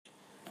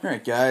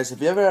Alright guys,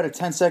 have you ever had a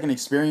 10-second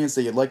experience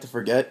that you'd like to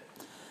forget?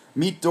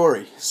 Meet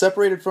Dory.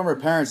 Separated from her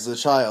parents as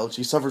a child,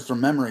 she suffers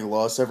from memory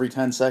loss every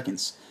 10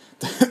 seconds.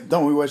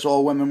 Don't we wish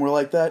all women were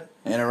like that?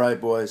 Ain't it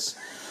right, boys?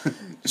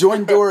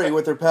 Join Dory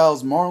with her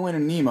pals Marlin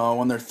and Nemo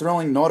on their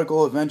thrilling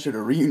nautical adventure to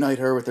reunite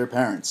her with her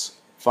parents.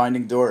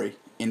 Finding Dory,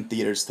 in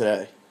theaters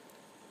today.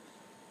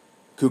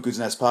 Cuckoo's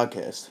Nest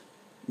Podcast.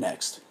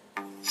 Next.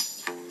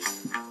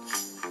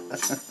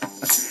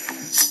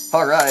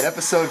 Alright,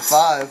 episode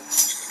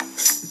 5.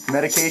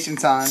 Medication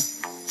time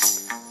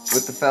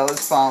with the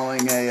fellas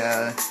following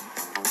a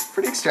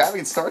pretty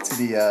extravagant start to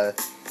the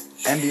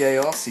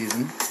NBA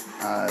offseason.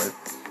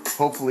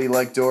 Hopefully,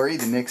 like Dory,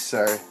 the Knicks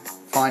are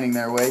finding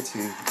their way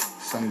to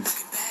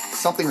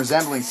something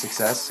resembling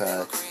success,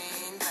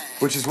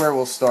 which is where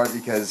we'll start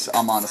because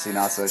I'm honestly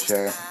not so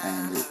sure.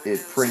 And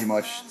it pretty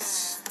much,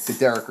 the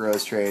Derrick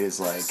Rose trade is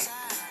like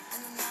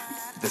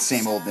the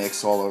same old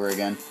Knicks all over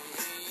again.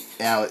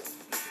 Now,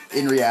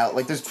 in reality,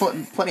 like, there's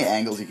plenty of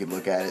angles you could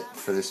look at it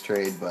for this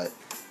trade, but,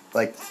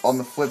 like, on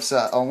the flip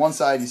side, on one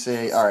side you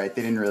say, alright,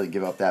 they didn't really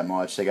give up that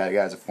much, they got a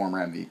guy as a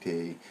former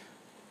MVP,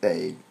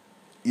 they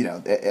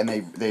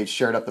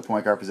shared up the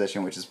point guard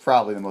position, which is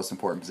probably the most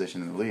important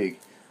position in the league,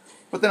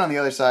 but then on the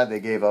other side, they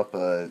gave up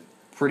a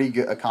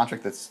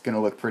contract that's going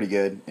to look pretty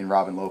good in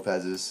Robin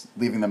Lopez's,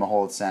 leaving them a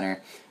hole at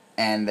center,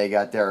 and they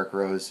got Derrick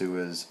Rose, who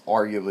was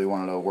arguably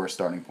one of the worst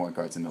starting point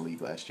guards in the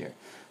league last year.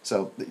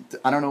 So,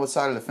 I don't know what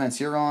side of the fence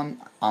you're on.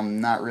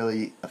 I'm not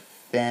really a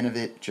fan of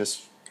it.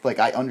 Just, like,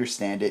 I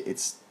understand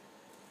it.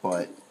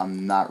 But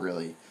I'm not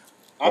really.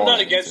 I'm not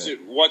against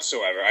it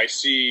whatsoever. I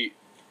see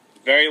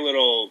very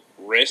little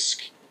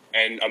risk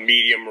and a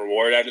medium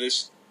reward out of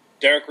this.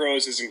 Derrick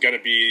Rose isn't going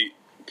to be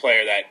a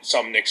player that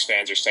some Knicks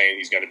fans are saying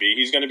he's going to be.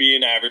 He's going to be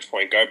an average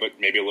point guard, but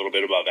maybe a little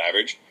bit above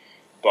average.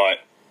 But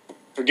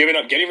for getting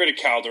rid of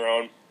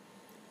Calderon,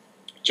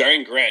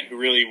 Jerry Grant, who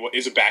really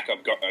is a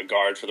backup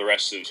guard for the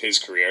rest of his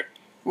career.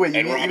 Wait,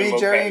 you mean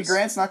Jerry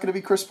Grant's not going to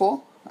be Chris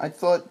Paul? I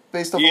thought,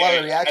 based off a lot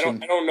of the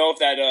reaction. I don't know if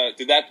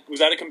was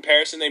that a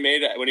comparison they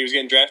made when he was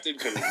getting drafted?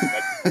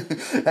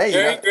 Hey,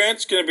 Jerry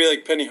Grant's going to be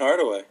like Penny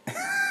Hardaway.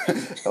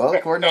 Well,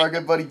 according to our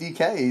good buddy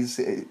DK, he's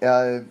him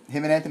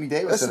and Anthony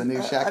Davis are the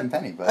new Shaq and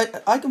Penny.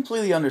 But I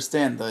completely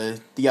understand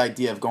the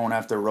idea of going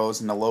after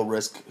Rose and the low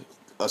risk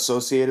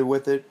associated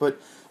with it, but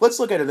let's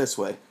look at it this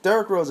way.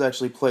 Derrick Rose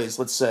actually plays,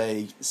 let's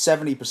say,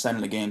 70%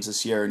 of the games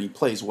this year, and he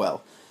plays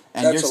well.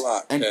 And that's a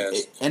lot,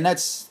 and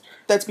that's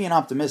being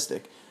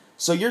optimistic.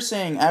 So you're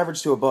saying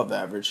average to above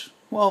average.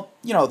 Well,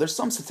 there's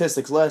some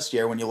statistics last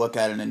year when you look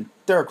at it, and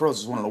Derrick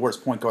Rose is one of the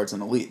worst point guards in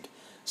the league.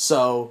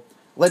 So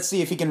let's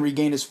see if he can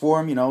regain his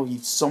form. He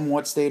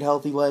somewhat stayed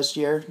healthy last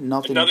year.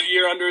 Another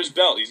year under his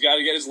belt. He's got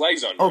to get his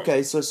legs under him.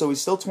 Okay, so he's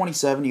still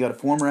 27. You got a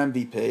former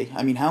MVP.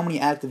 I mean, how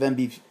many active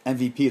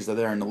MVPs are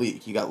there in the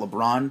league? You got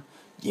LeBron.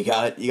 You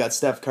got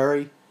Steph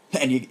Curry,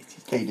 and you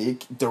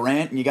KD,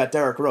 Durant, and you got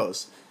Derrick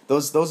Rose.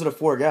 Those are the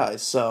four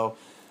guys. So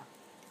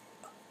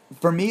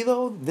for me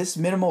though, this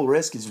minimal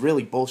risk is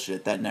really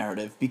bullshit, that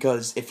narrative,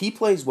 because if he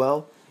plays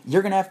well,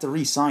 you're gonna have to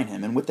re-sign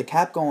him, and with the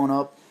cap going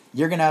up,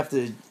 you're gonna have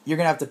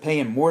to pay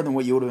him more than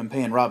what you would have been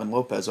paying Robin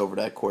Lopez over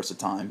that course of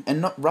time.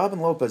 And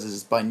Robin Lopez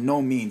is by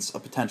no means a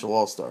potential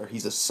all-star.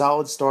 He's a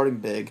solid starting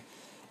big,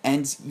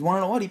 and you want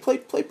to know what? He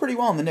played pretty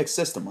well in the Knicks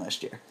system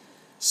last year.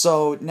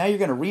 So now you're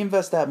going to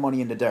reinvest that money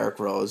into Derrick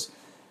Rose,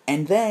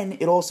 and then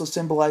it also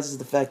symbolizes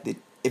the fact that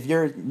if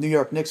you're New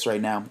York Knicks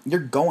right now, you're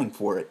going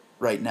for it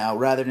right now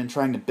rather than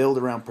trying to build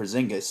around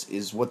Porzingis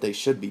is what they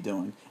should be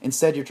doing.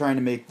 Instead, you're trying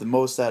to make the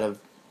most out of,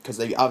 because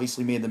they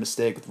obviously made the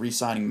mistake with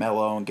re-signing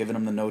Melo and giving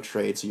him the no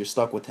trade, so you're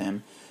stuck with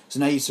him. So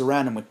now you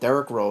surround him with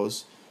Derrick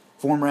Rose,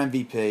 former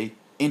MVP,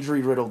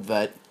 injury-riddled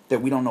vet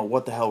that we don't know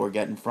what the hell we're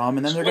getting from,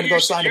 and then they're going to go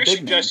sign a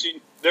big man.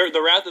 The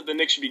route that the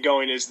Knicks should be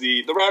going is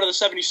the route of the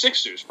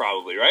 76ers,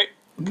 probably, right?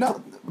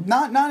 No,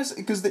 not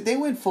because they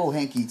went full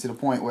hanky to the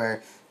point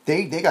where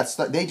they got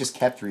stuck. They just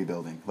kept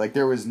rebuilding. Like,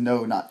 there was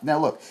now.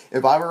 Look,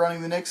 if I were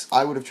running the Knicks,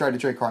 I would have tried to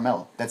trade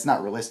Carmelo. That's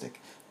not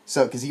realistic.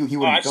 So because he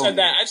wouldn't. I've said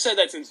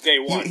that since day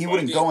one. He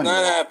wouldn't go anywhere.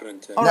 Not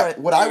happening. Tim. All right.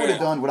 What I would have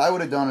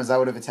done is I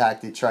would have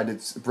attacked it, tried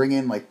to bring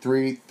in like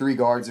three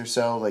guards or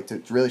so, like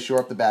to really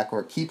shore up the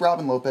backcourt, keep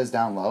Robin Lopez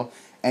down low,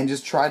 and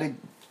just try to.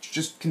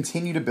 Just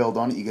continue to build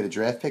on it. You get a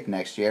draft pick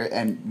next year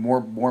and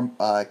more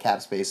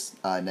cap space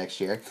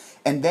next year,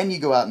 and then you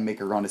go out and make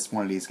a run as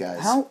one of these guys.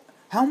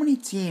 How many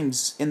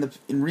teams in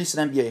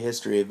recent NBA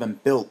history have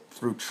been built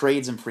through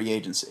trades and free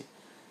agency?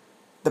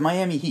 The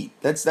Miami Heat.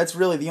 That's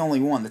really the only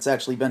one that's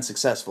actually been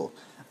successful.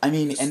 I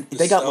mean, and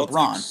they got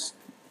LeBron,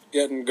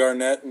 getting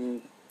Garnett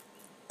and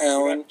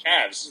Allen.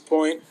 Cavs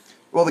point.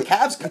 Well, the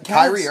Cavs,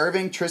 Kyrie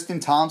Irving,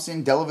 Tristan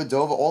Thompson,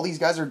 Dellavedova, all these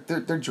guys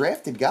they're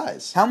drafted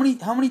guys. How many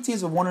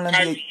teams have won an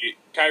NBA?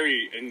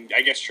 Kyrie and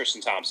I guess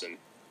Tristan Thompson.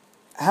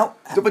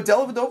 But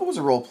Dellavedova was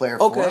a role player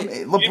for him.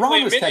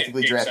 LeBron was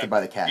technically drafted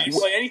by the Cavs. He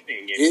didn't play anything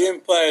in Game 7. He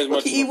didn't play as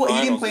much. He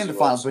didn't play in the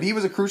finals, but he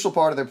was a crucial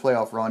part of their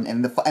playoff run.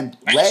 And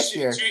last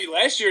year he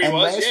was.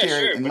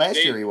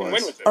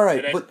 All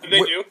right, What did they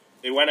do?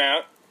 They went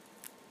out.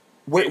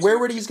 Where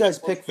were these guys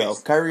picked though?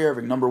 Kyrie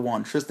Irving number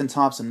 1, Tristan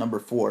Thompson number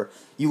 4.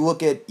 You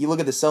look at the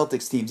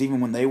Celtics teams.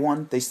 Even when they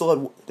won,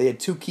 they had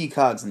 2 key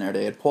cogs in there.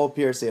 They had Paul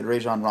Pierce, they had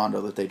Rajon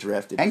Rondo that they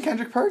drafted, and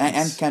Kendrick Perkins,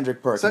 and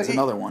Kendrick Perkins,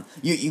 another one.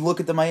 You look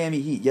at the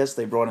Miami Heat. Yes,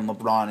 they brought in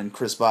LeBron and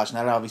Chris Bosh, and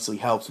that obviously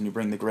helps when you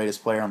bring the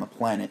greatest player on the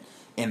planet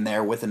in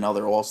there with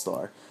another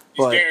All-Star.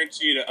 He's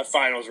guaranteed a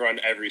finals run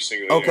every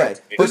single year. Okay,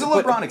 there's a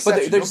LeBron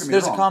exception.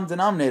 There's a common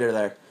denominator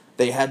there.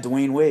 They had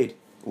Dwayne Wade,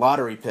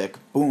 lottery pick.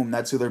 Boom,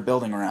 that's who they're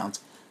building around.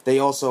 They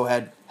also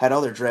had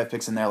other draft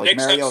picks in there, like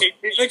Mario.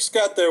 Knicks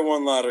got their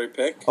 1 lottery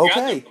pick.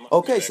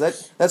 Okay, so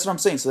that's what I'm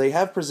saying. So they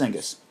have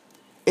Porzingis.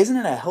 Isn't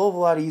it a hell of a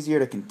lot easier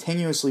to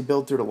continuously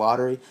build through the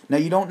lottery? Now,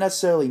 you don't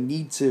necessarily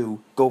need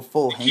to go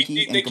full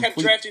hanky and They kept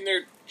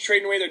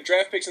trading away their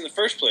draft picks in the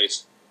first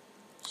place.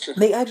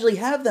 They actually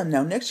have them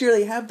now. Next year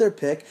they have their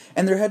pick,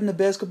 and they're heading to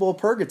basketball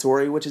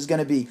purgatory, which is going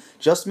to be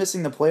just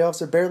missing the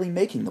playoffs or barely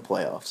making the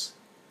playoffs.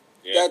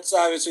 Yeah. That's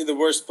obviously the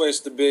worst place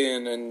to be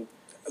in, and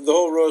the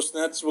whole roast,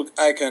 that's what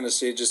I kind of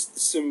see, just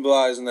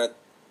symbolizing that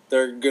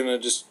they're going to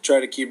just try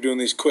to keep doing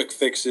these quick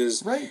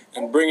fixes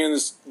and bring in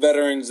these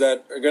veterans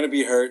that are going to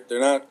be hurt.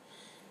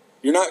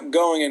 You're not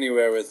going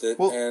anywhere with it,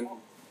 and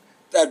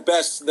at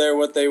best, they're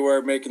what they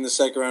were making the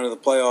second round of the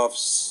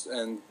playoffs,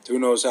 and who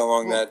knows how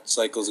long that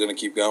cycle is going to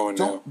keep going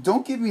now.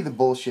 Don't give me the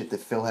bullshit that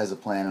Phil has a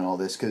plan and all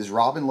this, because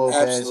Robin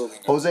Lopez,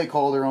 Jose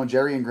Calderon,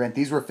 Jerry and Grant,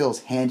 these were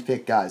Phil's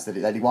handpicked guys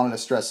that he wanted to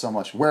stress so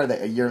much. Where are they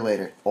a year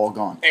later? All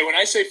gone. Hey, when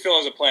I say Phil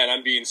has a plan,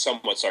 I'm being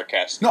somewhat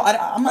sarcastic. No,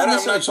 I'm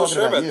not so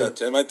sure about that,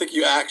 Tim. I think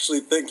you actually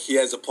think he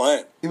has a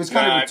plan. It was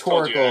kind of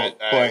rhetorical,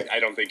 but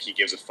I don't think he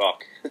gives a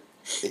fuck.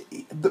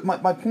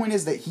 My point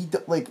is that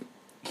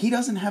he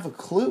doesn't have a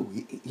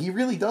clue. He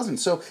really doesn't.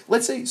 So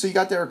let's say you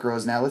got Derrick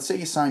Rose now. Let's say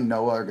you sign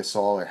Noah or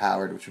Gasol or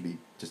Howard, which would be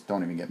just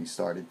don't even get me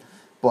started.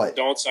 But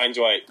don't sign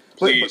Dwight,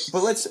 please.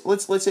 But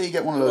let's say you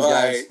get one of those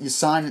guys. You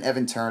sign an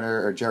Evan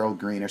Turner or Gerald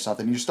Green or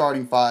something. You're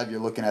starting 5.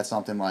 You're looking at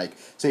something like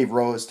say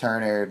Rose,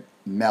 Turner,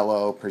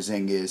 Melo,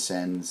 Porzingis,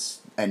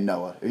 and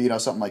Noah.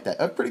 Something like that.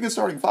 A pretty good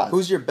starting 5.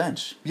 Who's your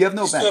bench? You have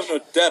no bench. You still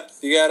have no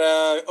depth. You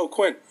got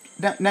O'Quinn.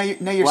 Now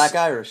you're Black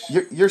Irish.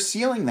 Your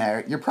ceiling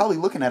there. You're probably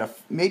looking at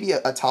maybe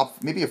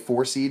a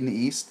 4 seed in the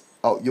East.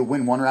 Oh, you'll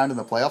win 1 round in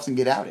the playoffs and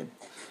get outed.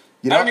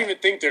 I don't even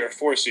think they're a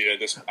 4 seed at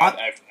this with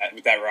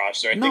that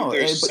roster. I think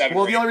they're 7.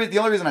 Well, the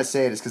only reason I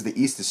say it is because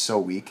the East is so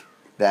weak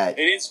that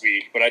it is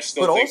weak. But I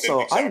still think. But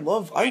also, I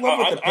love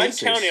what the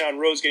Pacers. I'm counting on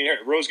Rose getting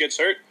hurt. Rose gets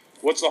hurt.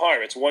 What's the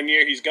harm? It's 1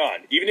 year. He's gone.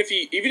 Even if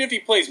he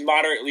plays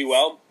moderately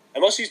well,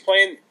 unless he's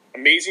playing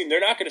amazing, they're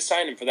not going to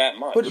sign him for that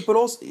much. But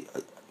also,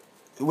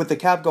 with the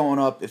cap going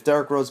up, if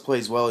Derrick Rose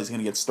plays well, he's going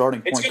to get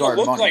starting point guard money. It's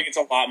going to look like it's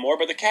a lot more,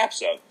 but the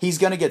cap's up. He's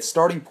going to get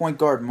starting point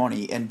guard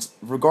money, and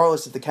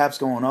regardless if the cap's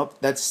going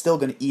up, that's still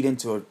going to eat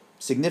into a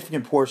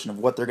significant portion of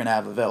what they're going to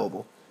have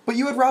available. But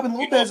you had Robin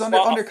Lopez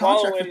under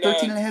contract for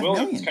 $13.5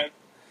 million.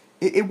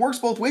 It works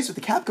both ways. With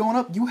the cap going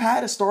up, you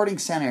had a starting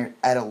center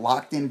at a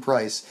locked-in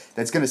price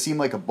that's going to seem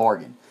like a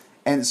bargain.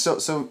 And so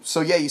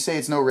yeah, you say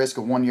it's no risk,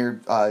 a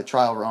 1-year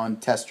trial run,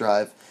 test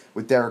drive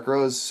with Derrick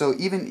Rose. So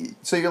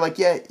you're like,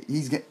 yeah,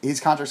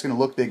 his contract's going to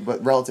look big,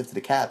 but relative to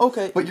the cap.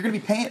 Okay. But you're going to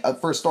be paying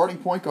for a starting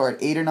point guard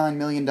 $8 or $9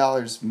 million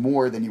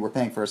more than you were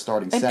paying for a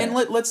starting center. And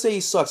let's say he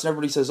sucks, and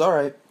everybody says, all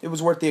right, it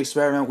was worth the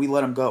experiment, we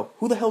let him go.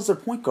 Who the hell's their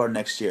point guard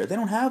next year? They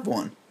don't have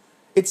one.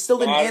 It still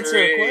didn't answer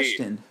a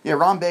question. Yeah,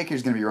 Ron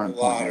Baker's going to be running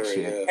point next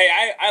year. Yeah.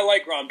 Hey, I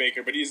like Ron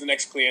Baker, but he's the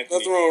next Cle Anthony.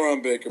 Nothing wrong with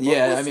Ron Baker.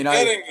 But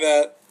forgetting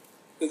that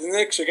the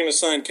Knicks are going to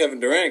sign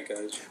Kevin Durant,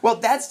 guys. Well,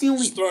 that's the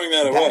only. Just throwing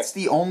that away. That's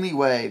the only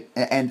way,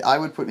 and I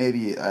would put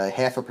maybe a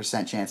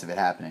 0.5% chance of it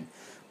happening.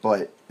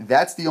 But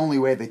that's the only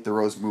way that the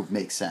Rose move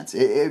makes sense.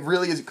 It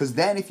really is, because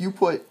then if you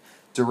put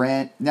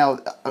Durant, now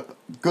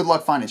good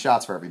luck finding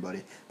shots for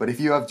everybody. But if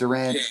you have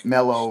Durant,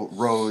 Melo,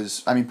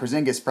 Rose,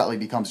 Porzingis probably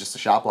becomes just a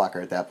shot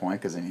blocker at that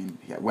point, because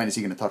when is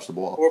he going to touch the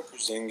ball? Or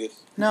Porzingis.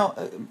 Now,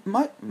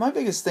 my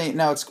biggest thing,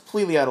 now it's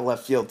completely out of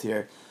left field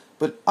here,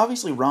 but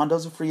obviously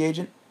Rondo's a free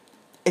agent.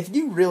 If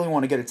you really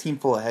want to get a team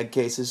full of head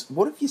cases,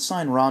 what if you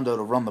sign Rondo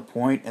to run the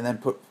point and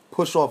then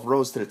push off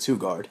Rose to the 2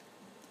 guard?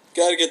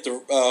 Got to get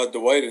the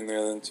Dwight in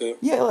there then too.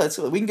 Yeah,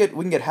 we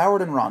can get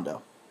Howard and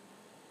Rondo.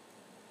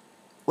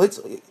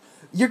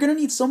 You're gonna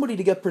need somebody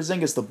to get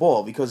Porzingis the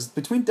ball, because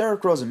between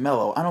Derrick Rose and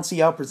Melo, I don't see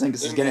how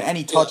Porzingis is getting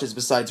any touches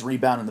besides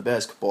rebounding the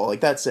basketball.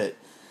 That's it.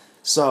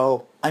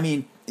 So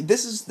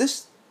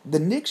the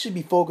Knicks should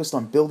be focused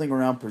on building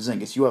around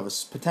Porzingis. You have a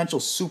potential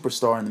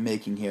superstar in the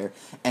making here,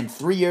 and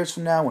 3 years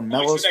from now, when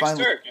Melo's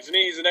finally, isn't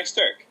he? He's the next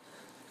Turk.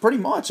 Pretty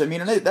much.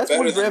 That's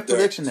one draft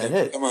prediction that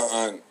hit. Come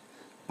on.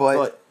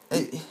 But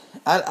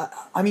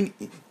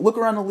look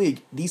around the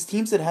league. These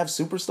teams that have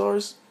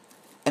superstars,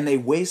 and they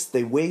waste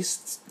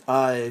these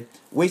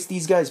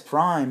guys'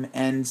 prime,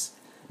 and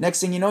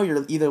next thing you know,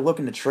 you're either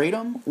looking to trade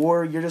them,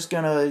 or you're just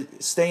going to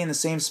stay in the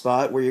same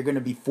spot where you're going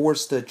to be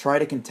forced to try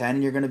to contend,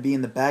 and you're going to be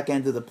in the back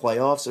end of the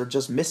playoffs or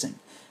just missing.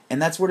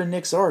 And that's where the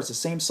Knicks are. It's the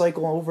same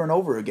cycle over and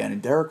over again.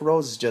 And Derrick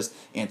Rose is just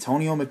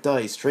Antonio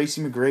McDyess,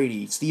 Tracy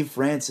McGrady, Steve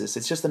Francis.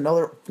 It's just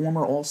another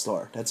former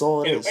All-Star. That's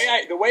all it is.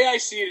 The way I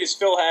see it is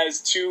Phil has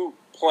 2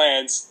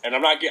 plans, and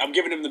I'm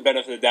giving him the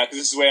benefit of the doubt because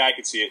this is the way I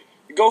could see it.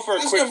 You go for a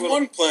quick little...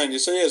 one plan. You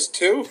say he has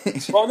two?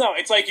 Well, no,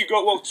 it's like you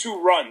go,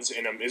 2 runs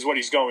in him is what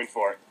he's going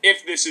for.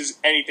 If this is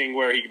anything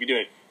where he could be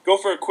doing it. Go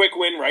for a quick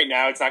win right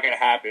now. It's not going to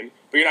happen.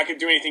 But you're not going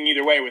to do anything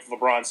either way with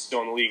LeBron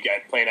still in the league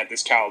playing at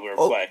this caliber of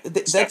play.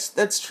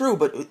 That's true,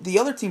 but the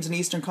other teams in the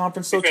Eastern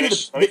Conference, Let me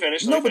finish.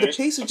 But the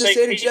Pacers just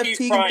added Jeff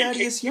Teague and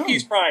Thaddeus Young.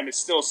 He's prime. It's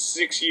still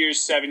 6 years,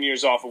 7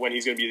 years off of when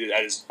he's going to be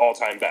at his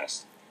all-time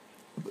best.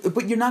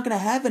 But you're not going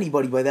to have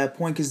anybody by that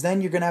point because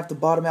then you're going to have to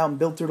bottom out and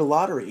build through the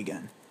lottery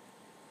again.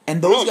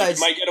 And those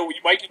guys... You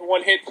might get a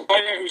one-hit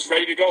player who's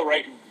ready to go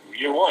right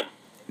year one.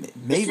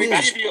 Maybe.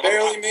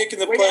 Barely making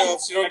the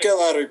playoffs. You don't get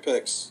lottery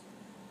picks.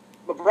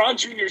 LeBron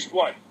Jr.'s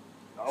what?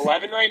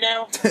 11 right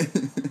now?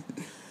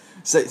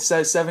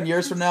 7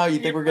 years from now, you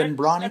think we're getting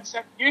Bronny?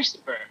 7 years to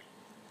burn.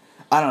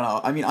 I don't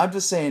know. I mean, I'm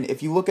just saying,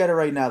 if you look at it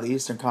right now, the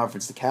Eastern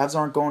Conference, the Cavs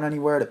aren't going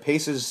anywhere. The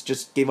Pacers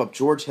just gave up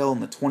George Hill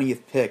in the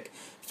 20th pick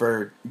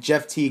for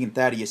Jeff Teague and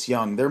Thaddeus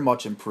Young. They're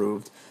much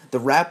improved. The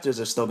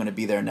Raptors are still going to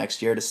be there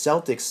next year. The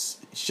Celtics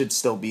should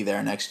still be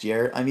there next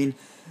year. I mean,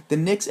 the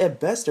Knicks, at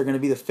best, are going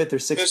to be the 5th or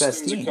 6th best team.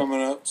 Pistons are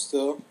coming up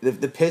still.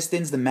 The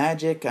Pistons, the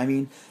Magic. I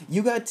mean,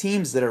 you got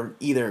teams that are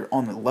either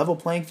on the level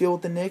playing field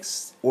with the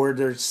Knicks or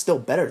they're still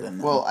better than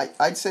them. Well,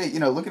 I'd say,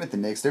 looking at the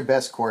Knicks, their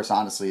best course,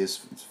 honestly, is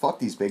fuck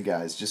these big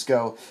guys. Just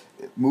go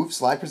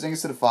slide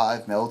Porzingis to the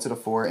 5, Melo to the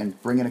 4,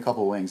 and bring in a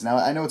couple wings. Now,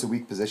 I know it's a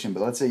weak position,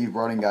 but let's say you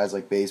brought in guys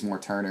like Bazemore,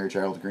 Turner,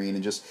 Gerald Green,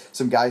 and just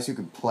some guys who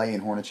could play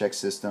in Hornacek's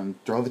system,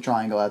 throw the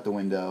triangle out the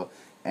window,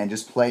 and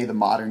just play the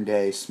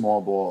modern-day small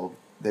ball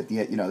that the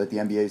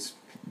NBA's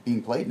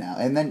being played now.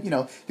 And then, you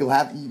got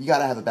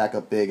to have a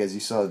backup big. As you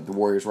saw, the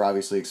Warriors were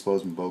obviously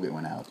exposed when Bogut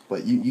went out.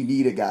 But you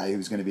need a guy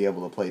who's going to be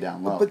able to play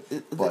down low.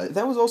 But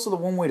that was also the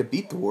one way to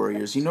beat the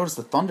Warriors. You notice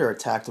the Thunder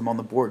attacked them on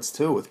the boards,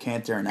 too, with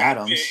Cantor and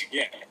Adams.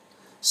 Yeah.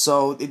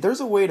 So there's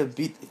a way to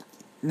beat...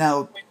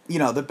 Now,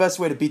 the best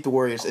way to beat the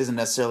Warriors isn't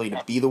necessarily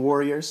to be the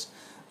Warriors.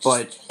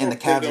 And the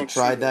Cavs have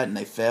tried that and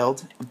they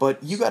failed.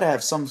 But you got to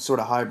have some sort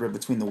of hybrid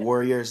between the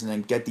Warriors and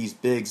then get these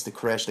bigs to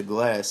crash the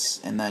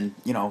glass and then,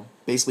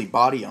 basically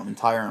body them and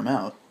tire them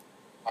out.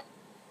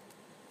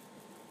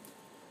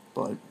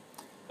 But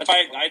that's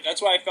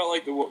why I felt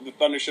like the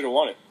Thunder should have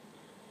won it.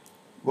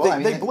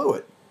 Well, they blew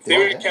it. They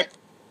would have kept.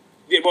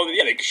 Yeah,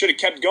 they should have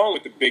kept going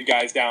with the big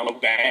guys down,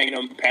 banging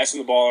them,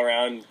 passing the ball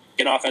around,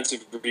 getting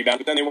offensive rebound.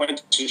 But then they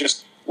went to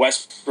just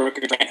Westbrook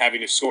and Durant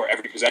having to score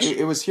every possession.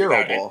 It was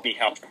hero ball. Any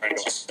help trying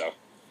to stuff.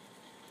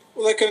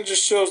 Well, that kind of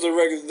just shows the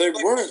regular. They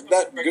weren't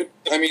that good.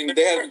 I mean,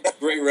 they had a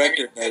great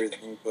record and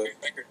everything, but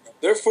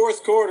their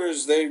fourth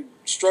quarters, they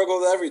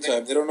struggled every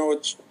time. They don't know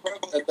at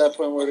that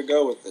point where to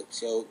go with it.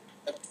 So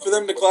for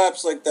them to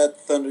collapse like that,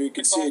 Thunder, you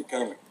could see it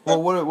coming.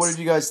 Well, what did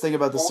you guys think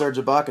about the Serge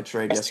Ibaka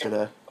trade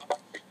yesterday?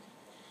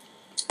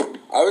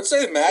 I would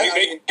say the Magic. I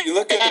mean, you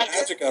look at the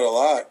Magic out a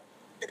lot.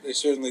 They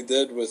certainly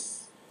did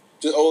with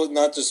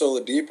not just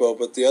Oladipo,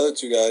 but the other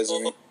two guys. I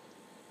mean,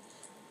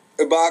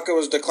 Ibaka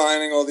was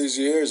declining all these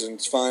years, and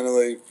it's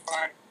finally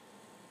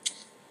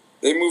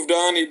they moved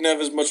on. He didn't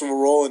have as much of a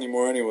role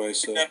anymore, anyway.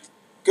 So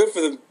good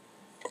for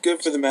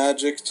the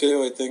Magic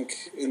too. I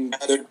think in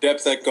their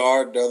depth at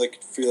guard now they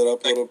can feel it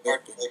up a little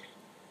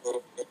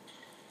bit.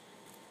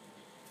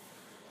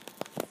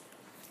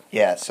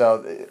 Yeah,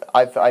 so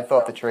I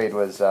thought the trade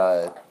was,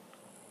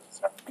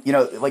 you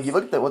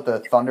look at what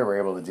the Thunder were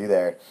able to do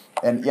there,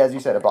 and as you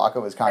said,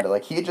 Ibaka was kind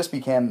of he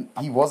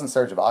wasn't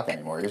Serge Ibaka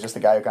anymore. He was just a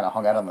guy who kind of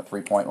hung out on the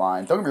 3-point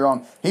line. Don't get me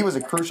wrong, he was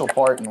a crucial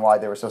part in why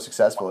they were so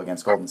successful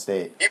against Golden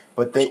State.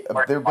 But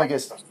their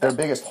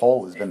biggest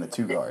hole has been the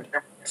 2-guard.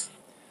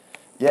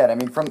 Yeah, and I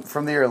mean,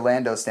 from the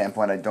Orlando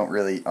standpoint, I don't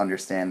really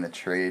understand the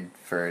trade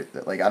for,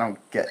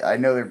 I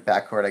know their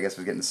backcourt, I guess,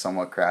 was getting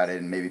somewhat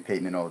crowded, and maybe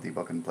Peyton and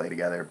Oladipo can play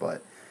together,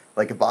 but,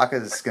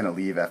 Ibaka's going to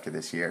leave after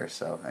this year,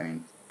 so, I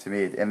mean, to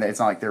me, and it's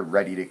not like they're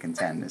ready to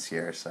contend this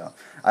year, so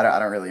I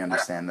don't really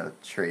understand the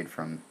trade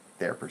from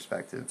their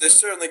perspective. They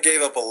certainly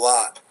gave up a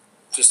lot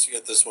just to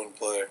get this one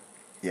player.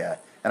 Yeah,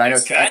 and I know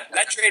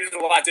that trade is a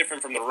lot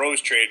different from the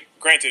Rose trade.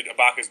 Granted,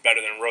 Ibaka's better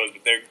than Rose,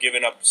 but they're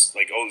giving up,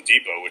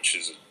 Oladipo, which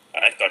is...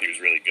 I thought he was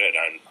really good.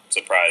 I'm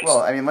surprised. Well,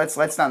 I mean,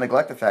 let's not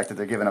neglect the fact that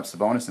they're giving up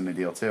Sabonis in the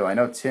deal too. I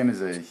know Tim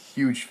is a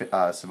huge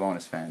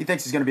Sabonis fan. He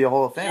thinks he's going to be a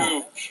Hall of Famer.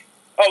 Huge.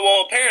 Oh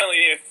well, apparently,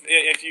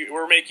 if you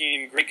were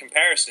making great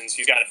comparisons,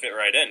 he's got to fit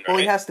right in. Right? Well,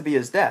 he has to be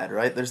his dad,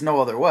 right? There's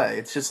no other way.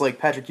 It's just like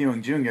Patrick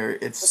Ewing Jr.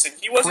 Listen,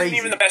 he wasn't crazy.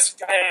 even the best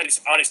guy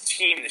on his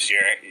team this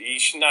year. He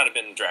should not have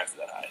been drafted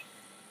that high.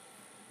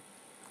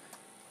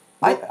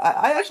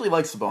 I actually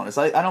like Sabonis.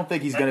 I don't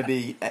think he's going to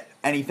be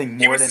anything more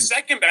than... He was the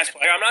second best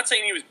player. I'm not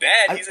saying he was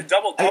bad. He's a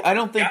double-double I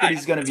don't think guy. that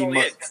he's going to be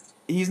much...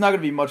 He's not going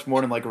to be much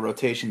more than a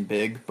rotation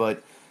big,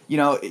 but,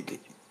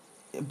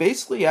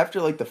 basically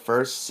after the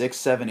first 6,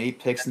 7, 8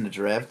 picks in the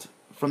draft,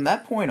 from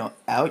that point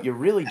out, you're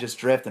really just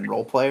drafting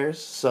role players,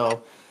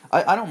 so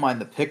I don't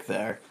mind the pick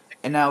there.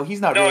 And now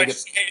he's not really...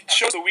 It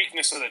shows the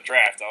weakness of the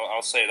draft,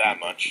 I'll say that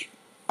much.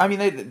 I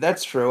mean,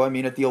 that's true. I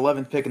mean, at the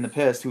 11th pick in the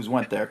past, who's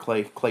went there?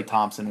 Klay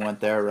Thompson went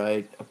there,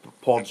 right?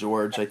 Paul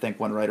George, I think,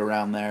 went right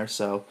around there.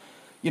 So,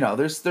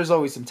 there's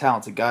always some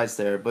talented guys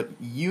there, but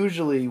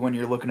usually when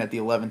you're looking at the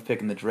 11th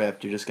pick in the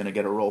draft, you're just going to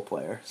get a role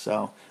player.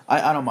 So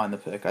I don't mind the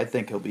pick. I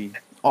think he'll be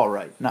all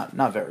right.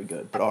 Not very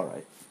good, but all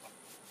right.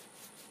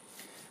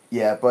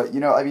 Yeah, but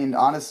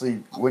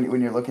honestly,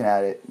 when you're looking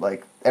at it,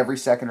 like every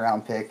second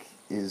round pick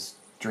is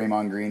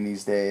Draymond Green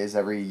these days.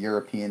 Every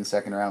European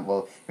second round,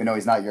 well, even though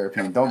he's not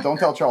European, don't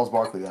tell Charles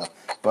Barkley though.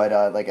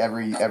 But like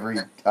every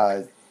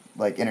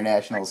like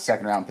international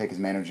second round pick is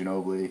Manu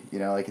Ginobili.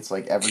 Like it's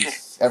like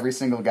every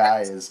single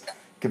guy is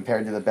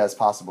compared to the best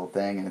possible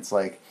thing, and it's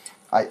like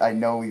I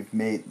know we've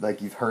made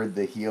like you've heard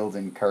the Hield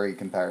and Curry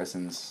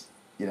comparisons.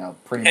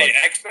 Pretty much. Hey,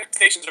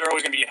 expectations are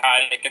always going to be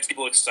high. It gets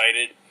people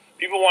excited.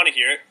 People want to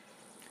hear it.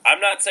 I'm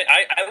not saying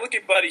I look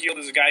at Buddy Hield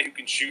as a guy who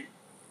can shoot,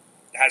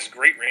 has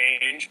great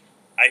range.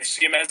 I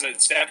see him as a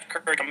Steph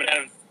Curry coming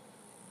out of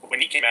when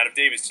he came out of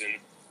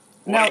Davidson.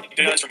 What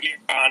he does from here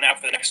on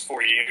out for the next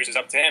 4 years is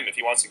up to him. If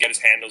he wants to get his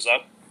handles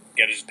up,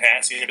 get his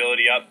passing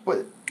ability up,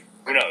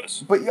 who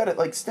knows? But you got it.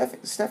 Like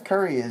Steph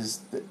Curry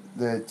is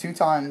the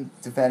 2-time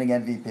defending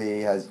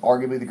MVP, has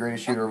arguably the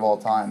greatest shooter of all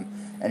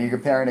time, and you're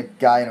comparing a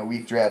guy in a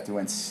weak draft who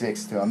went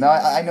 6 to him. Now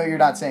I know you're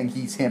not saying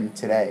he's him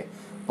today.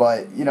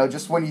 But,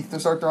 just when you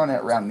start throwing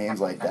around names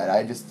like that,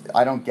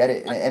 I don't get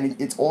it. And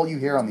it's all you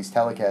hear on these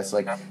telecasts.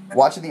 Like,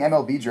 watching the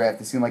MLB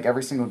draft, it seemed like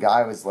every single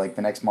guy was like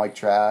the next Mike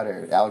Trout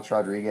or Alex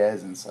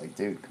Rodriguez. And it's like,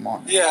 dude, come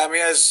on. Man. Yeah, I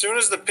mean, as soon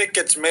as the pick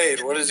gets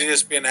made, what does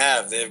ESPN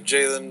have? They have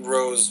Jalen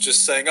Rose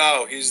just saying,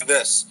 oh, he's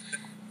this.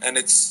 And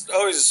it's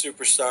always a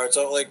superstar. It's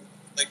all like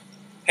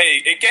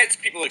hey, it gets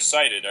people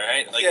excited, all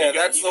right? Like, yeah,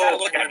 that's the whole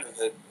point of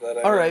it.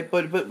 All right,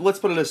 but let's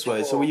put it this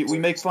way. So we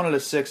make fun of the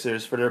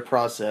Sixers for their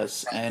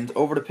process, and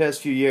over the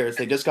past few years,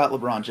 they just got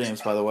LeBron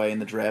James, by the way, in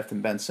the draft,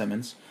 and Ben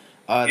Simmons.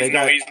 He's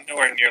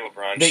nowhere near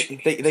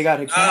LeBron. They got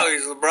Hakeem.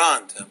 He's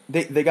LeBron. Tim.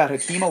 They got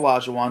Hakeem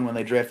Olajuwon when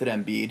they drafted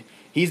Embiid.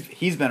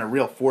 He's been a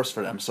real force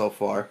for them so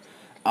far.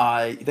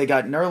 They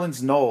got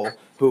Nerlens Noel,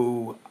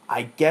 who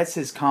I guess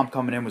his comp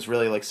coming in was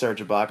really like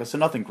Serge Ibaka, so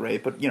nothing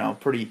great, but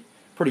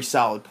pretty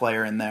solid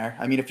player in there.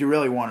 I mean, if you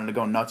really wanted to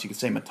go nuts, you could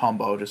say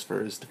Mutombo just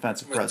for his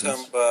defensive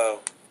presence.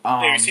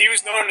 He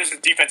was known as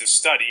a defensive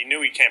stud. He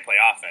knew he can't play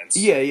offense.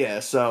 Yeah.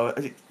 So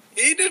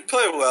he did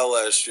play well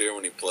last year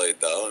when he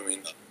played, though. I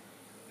mean,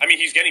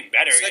 he's getting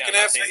better. Second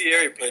half of the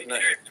year, he played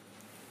nice.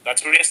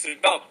 That's what he has to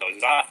develop, though,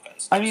 his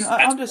offense. I mean,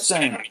 I'm just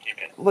saying,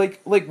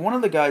 like one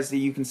of the guys that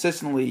you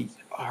consistently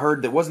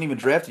heard that wasn't even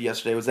drafted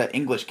yesterday was that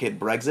English kid,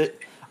 Brexit.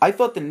 I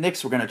thought the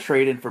Knicks were going to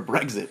trade in for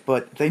Brexit,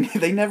 but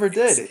they never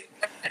did.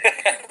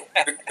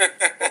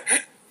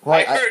 Well,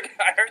 I heard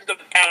the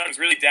pound was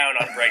really down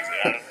on Brexit.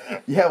 I don't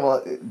know. Yeah,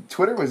 well,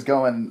 Twitter was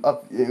going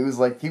up. It was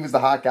like he was the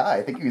hot guy.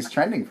 I think he was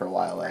trending for a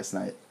while last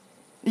night.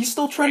 He's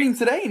still trending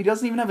today, and he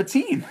doesn't even have a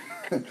team.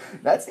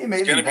 That's the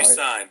amazing part. He's going to be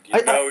signed.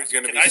 He's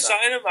going to be signed. I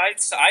sign him?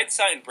 I'd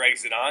sign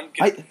Brexit on.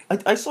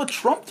 I saw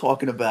Trump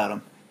talking about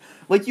him.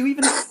 Like you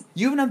even have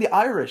the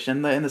Irish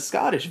and the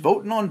Scottish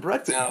voting on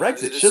Brexit. Now,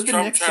 Brexit. Should the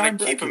Trump Knicks trying sign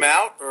to keep Brexit? him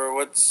out, or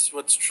what's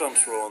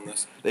Trump's role in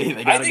this? They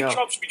I gotta think go.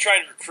 Trump should be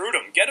trying to recruit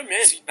him. Get him in.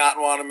 Does he not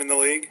want him in the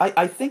league?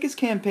 I think his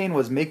campaign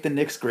was make the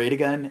Knicks great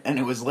again, and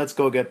it was let's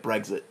go get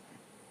Brexit.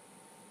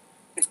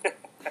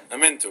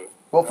 I'm into it.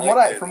 Well,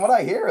 from what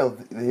I hear,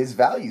 his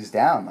value's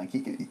down. Like he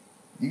could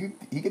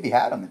be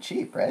had on the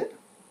cheap, right?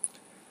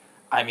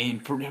 I mean,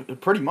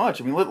 pretty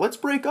much. I mean, let's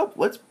break up.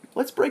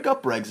 Let's break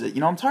up Brexit.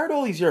 I'm tired of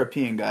all these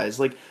European guys.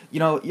 Like,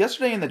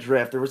 yesterday in the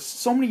draft, there were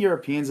so many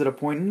Europeans at a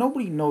point.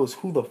 Nobody knows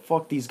who the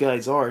fuck these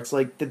guys are. It's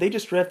like, did they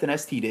just draft an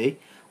STD?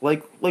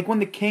 Like when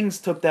the Kings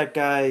took that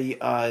guy,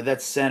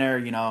 that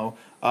center, what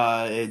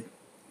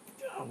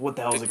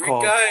the hell is it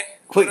called? Guy?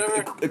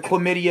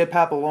 Chlamydia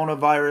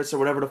papillomavirus or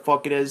whatever the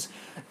fuck it is.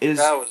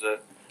 That was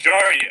it.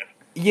 Giardia.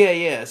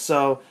 Yeah.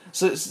 So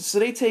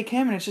they take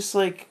him, and it's just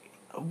like,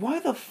 why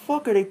the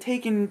fuck are they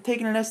taking an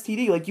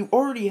STD? Like, you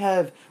already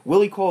have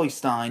Willie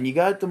Cauley-Stein, you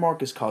got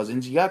DeMarcus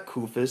Cousins, you got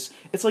Kufis.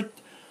 It's like,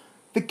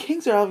 the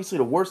Kings are obviously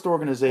the worst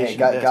organization.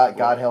 Hey,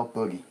 God help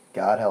Boogie.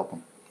 God help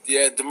him.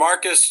 Yeah,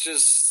 DeMarcus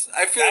just...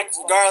 I feel like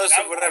regardless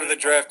of whatever the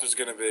draft was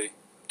going to be,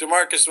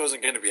 DeMarcus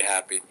wasn't going to be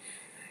happy.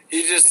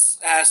 He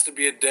just has to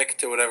be a dick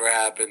to whatever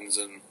happens,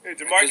 and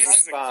DeMarcus his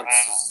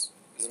response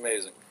is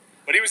amazing.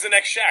 But he was the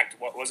next Shaq,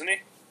 wasn't he?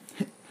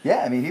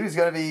 Yeah, I mean, he was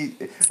going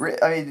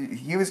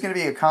to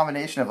be a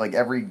combination of, like,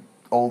 every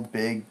old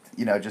big,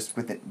 just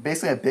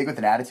basically a big with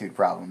an attitude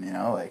problem,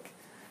 like,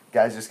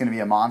 guy's just going to be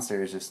a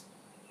monster. It's just,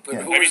 But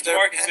who I mean, was their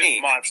DeMarcus is penny?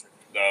 a monster,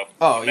 though.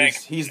 Oh,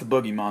 he's the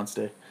Boogie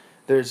Monster.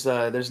 There's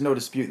no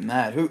disputing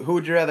that. Who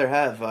would you rather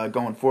have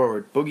going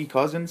forward? Boogie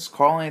Cousins,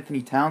 Karl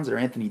Anthony Towns, or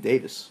Anthony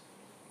Davis?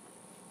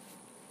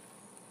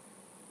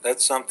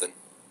 That's something.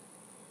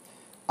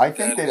 I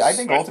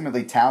think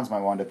ultimately Towns might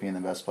wind up being the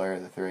best player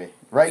of the three.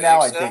 Right now,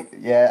 I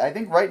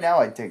think right now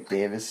I'd take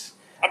Davis.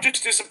 I'm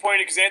just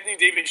disappointed because Anthony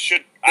Davis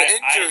should.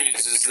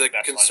 Injuries is the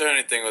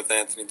concerning thing with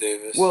Anthony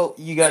Davis. Well,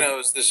 you got.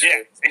 This yeah,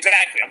 year.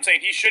 exactly. I'm saying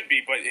he should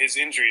be, but his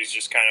injuries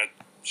just kind of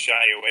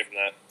shy away from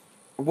that.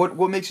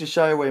 What makes you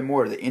shy away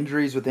more, the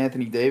injuries with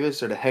Anthony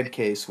Davis or the head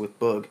case with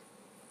Boog?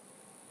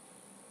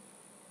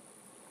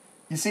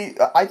 You see,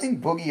 I think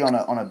Boogie on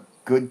a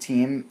good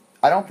team,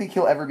 I don't think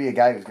he'll ever be a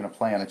guy who's going to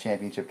play on a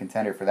championship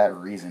contender for that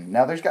reason.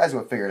 Now, there's guys who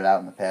have figured it out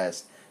in the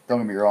past. Don't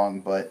get me wrong,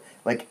 but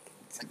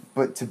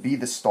to be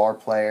the star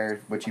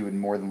player, which he would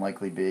more than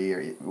likely be,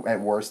 or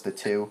at worst the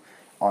two,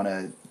 on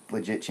a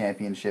legit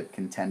championship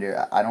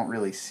contender, I don't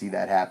really see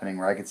that happening.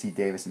 Where I could see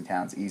Davis and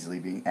Towns easily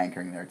be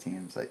anchoring their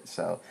teams.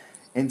 So,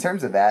 in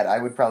terms of that, I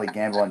would probably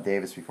gamble on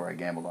Davis before I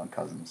gambled on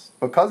Cousins.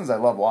 But Cousins, I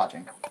love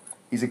watching.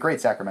 He's a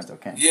great Sacramento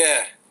King.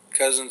 Yeah,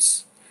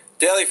 Cousins.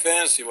 Daily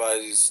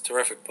fantasy-wise, he's a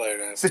terrific player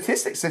to have.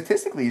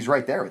 Statistically, he's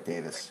right there with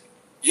Davis.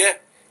 Yeah,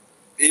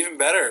 even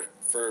better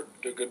for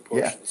a good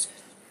portion. Yeah.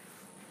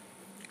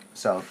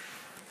 So,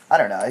 I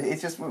don't know.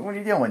 It's just, when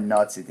you're dealing with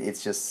nuts,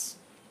 it's just,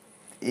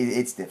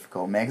 it's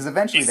difficult, man, because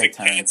eventually they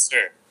turn.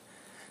 Cancer.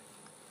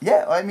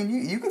 Yeah, I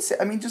mean, you can say,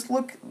 I mean, just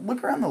look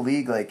around the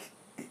league, like,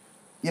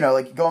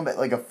 like going back,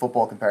 like a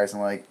football comparison,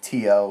 like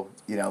T.O.,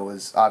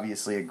 was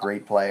obviously a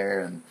great player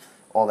and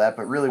all that,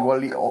 but really,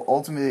 what did he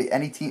ultimately,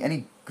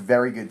 any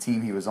very good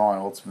team he was on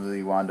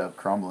ultimately wound up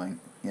crumbling,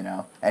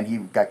 and he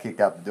got kicked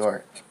out the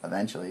door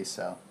eventually.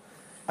 So,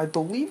 I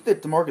believe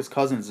that DeMarcus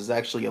Cousins is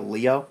actually a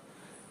Leo.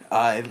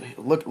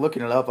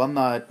 Looking it up, I'm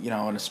not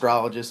an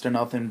astrologist or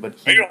nothing, but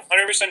are you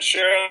 100%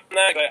 sure on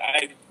that?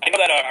 I know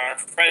that our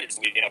friend is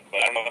Leo,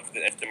 but I don't know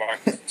if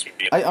DeMarcus would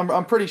be.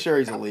 I'm pretty sure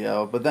he's a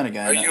Leo, but then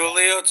again, are you a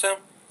Leo, Tim?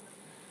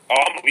 Oh,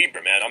 I'm a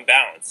Libra, man. I'm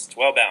balanced,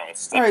 well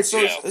balanced. All right, so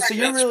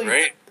you're really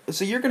great.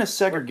 So you're gonna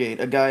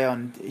segregate a guy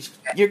on.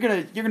 You're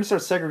gonna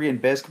start segregating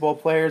basketball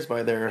players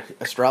by their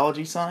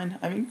astrology sign.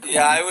 I mean,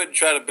 yeah, I would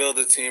try to build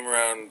a team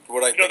around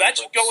what I. That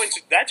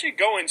should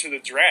go into the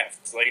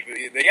draft. Like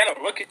they gotta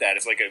look at that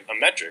as like a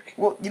metric.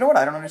 Well, you know what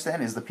I don't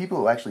understand is the people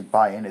who actually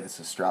buy into this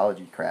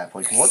astrology crap.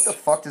 Like, what the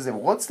fuck does it?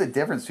 What's the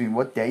difference between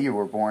what day you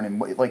were born and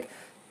what? Like,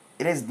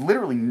 it has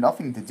literally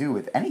nothing to do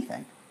with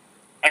anything.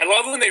 I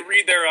love when they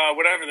read their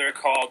whatever they're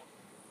called.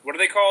 What are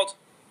they called?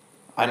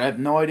 I have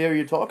no idea what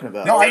you're talking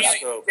about. No,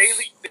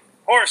 daily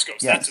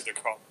horoscopes. Yes. That's what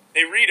they're called.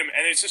 They read them,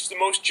 and it's just the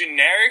most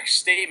generic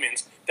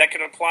statements that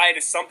can apply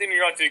to something in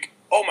your life. Like,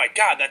 oh my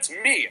god, that's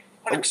me,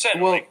 100%.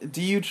 Well,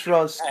 do you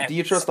trust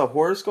a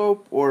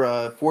horoscope or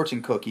a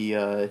fortune cookie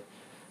thing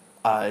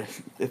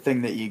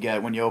that you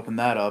get when you open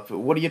that up?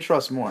 What do you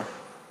trust more?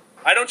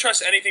 I don't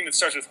trust anything that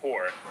starts with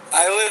horror.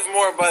 I live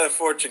more by the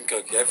fortune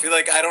cookie. I feel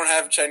like I don't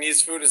have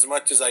Chinese food as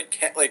much as I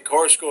can. Like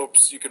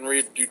horoscopes, you can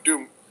read. You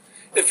do.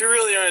 If you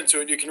really are into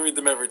it, you can read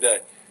them every day.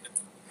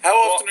 How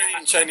often are you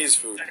eating Chinese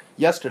food?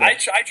 Yesterday.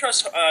 I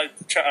trust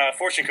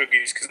fortune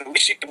cookies because at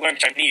least you can learn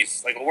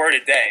Chinese, like a word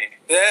a day.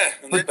 Yeah,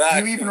 but do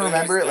you even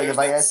remember it? Like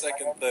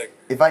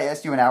if I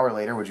asked you an hour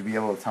later, would you be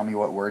able to tell me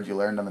what word you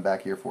learned on the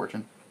back of your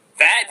fortune?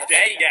 That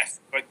day, yes,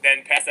 but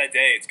then past that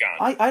day, it's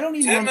gone. I don't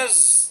even. Tim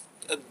has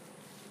a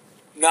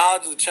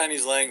knowledge of the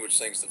Chinese language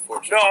thanks to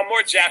fortune. No, I'm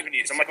more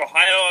Japanese. I'm like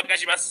Ohio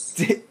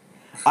ogashimasu.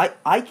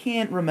 I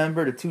can't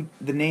remember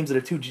the names of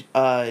the two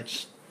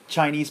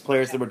Chinese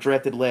players that were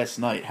drafted last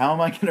night. How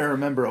am I going to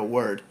remember a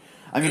word?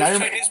 I mean,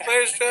 Chinese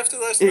players drafted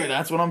last night. Yeah,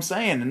 that's what I'm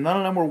saying, and none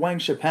of them were Wang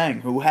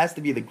Shipeng, who has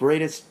to be the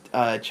greatest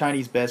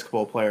Chinese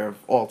basketball player of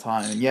all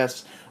time. And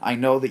yes, I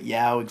know that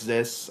Yao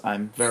exists.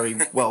 I'm very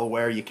well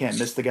aware you can't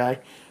miss the guy,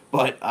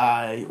 but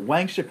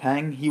Wang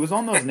Shipeng, he was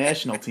on those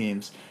national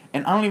teams.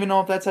 And I don't even know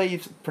if that's how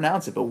you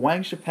pronounce it, but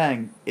Wang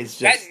Shipeng is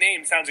just... That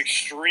name sounds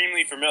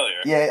extremely familiar.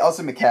 Yeah,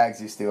 also McCaggs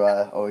used to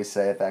always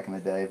say it back in the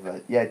day.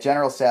 But yeah,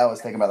 General Sal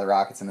was taken by the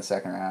Rockets in the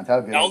second round. How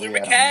good Elder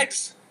was he?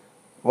 McCaggs?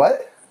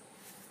 What?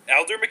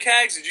 Elder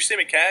McCaggs? Did you say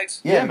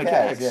McCaggs? Yeah,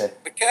 McCaggs. Yeah.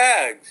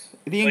 McCaggs.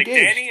 The like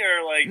engaged. Danny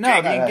or like No,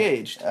 Jacob? the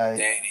engaged.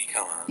 Danny,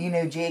 come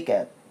on.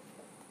 Jacob.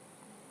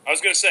 I was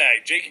going to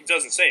say, Jacob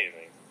doesn't say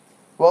anything.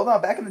 Well, no,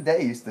 back in the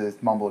day he used to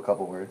mumble a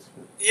couple words.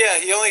 But... Yeah,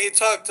 he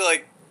talked to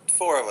like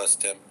 4 of us,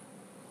 Tim.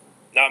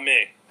 Not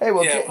me. Hey,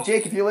 well, yeah,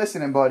 Jake, if you're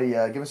listening, buddy,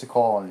 give us a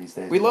call one of these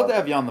days. We'd love to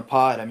have you on the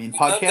pod. I mean, podcast.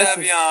 Love to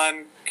have you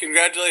on.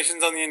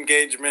 Congratulations on the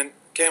engagement.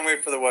 Can't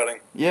wait for the wedding.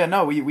 Yeah,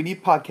 no, we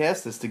need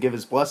Podcastus to give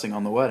his blessing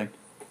on the wedding.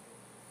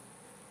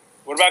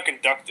 What about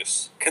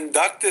Conductus?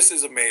 Conductus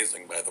is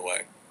amazing, by the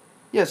way.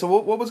 Yeah, so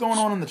what was going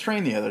on the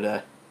train the other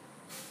day?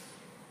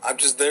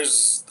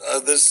 There's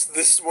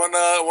this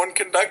one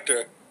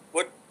conductor.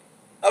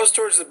 I was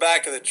towards the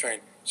back of the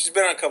train. She's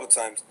been on a couple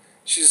times.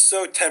 She's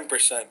so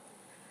 10%.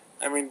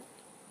 I mean...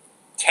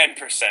 10%.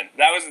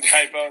 That was a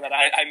typo that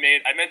I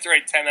made. I meant to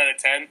write 10 out of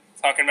 10,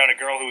 talking about a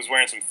girl who was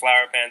wearing some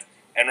flower pants,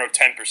 and wrote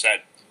 10%.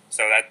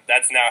 So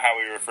that's now how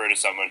we refer to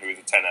someone who is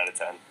a 10 out of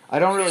 10. I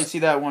don't really see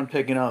that one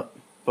picking up,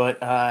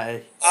 but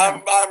I'm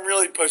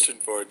really pushing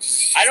for it.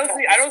 I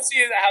don't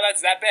see how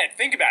that's that bad.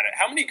 Think about it.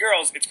 How many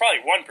girls? It's probably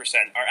 1%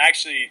 are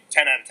actually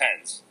 10 out of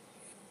 10s.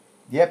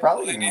 Yeah,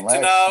 probably. Well, you need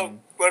to know.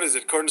 What is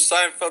it? According to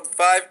Seinfeld,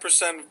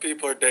 5% of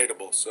people are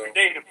dateable. So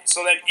then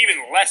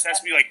even less has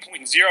to be like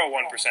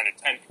 0.01%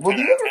 of 10. Well,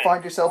 do you ever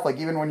find yourself, like,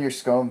 even when you're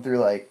scrolling through,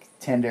 like,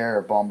 Tinder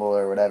or Bumble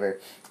or whatever,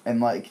 and,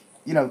 like,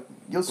 you'll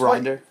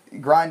swipe...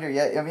 Grindr,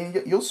 yeah. I mean,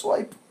 you'll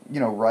swipe,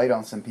 right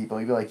on some people.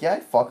 You'll be like, yeah,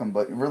 I'd fuck them.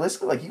 But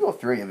realistically, like, you go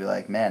through, you'll be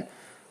like, man,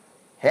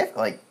 half,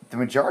 like, the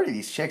majority of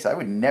these chicks I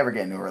would never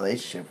get into a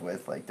relationship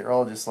with. Like, they're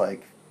all just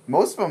like,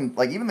 most of them,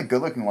 like, even the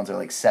good-looking ones are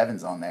like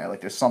 7s on there.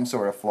 Like, there's some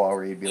sort of flaw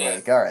where you'd be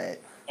like, all right.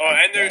 Oh,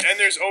 and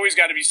there's always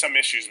got to be some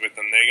issues with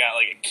them. They got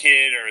like a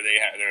kid, or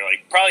they're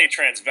like probably a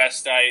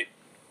transvestite.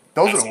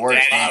 Those are the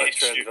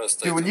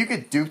worst. Dude, when you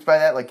get duped by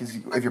that, like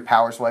if you're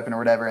power swiping or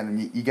whatever, and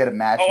then you get a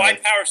match. Oh, I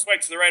power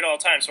swipe to the right all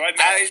the time, so I've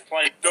matched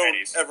plenty. Don't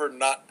ever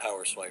not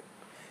power swipe.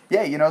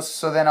 Yeah,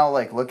 so then I'll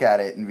like look at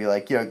it and be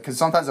like, because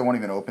sometimes I won't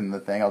even open the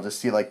thing. I'll just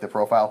see like the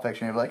profile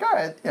picture and be like, all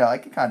right, I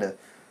can kind of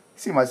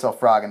see myself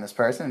frogging this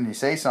person, and you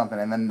say something,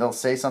 and then they'll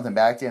say something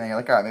back to you, and then you're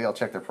like, all right, maybe I'll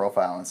check their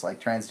profile, and it's like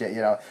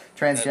transgender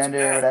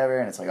or whatever,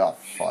 and it's like, oh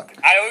fuck.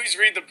 I always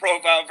read the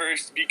profile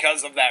first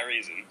because of that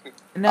reason.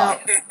 Now,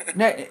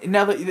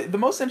 the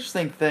most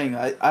interesting thing,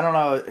 I don't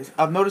know,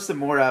 I've noticed it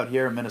more out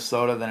here in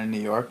Minnesota than in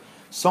New York.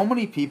 So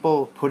many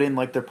people put in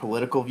like their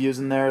political views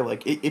in there,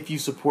 like if you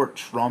support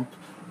Trump,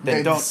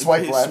 then don't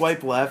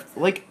swipe left.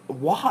 Like,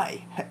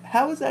 why?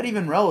 How is that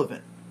even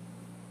relevant?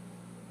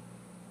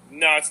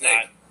 No, it's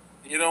not.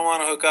 You don't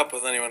want to hook up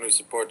with anyone who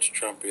supports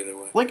Trump either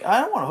way. Like, I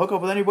don't want to hook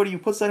up with anybody who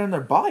puts that in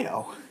their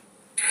bio.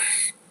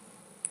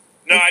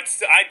 No,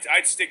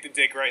 I'd stick the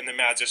dick right in the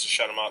mouth just to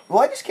shut them up. Well,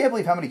 I just can't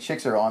believe how many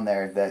chicks are on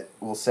there that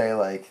will say,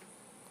 like,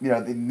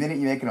 the minute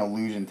you make an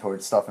allusion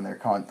towards stuff in their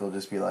cunt, they'll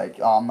just be like,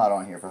 oh, I'm not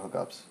on here for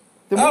hookups.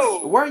 Then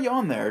why are you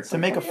on there? To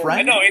make a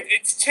friend? No,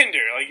 it's Tinder.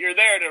 Like, you're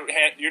there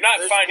you're not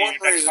finding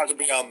your next husband.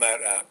 To be on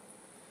that app.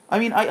 I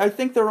mean, I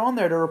think they're on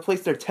there to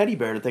replace their teddy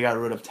bear that they got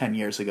rid of 10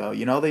 years ago.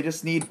 They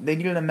just need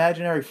an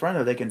imaginary friend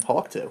that they can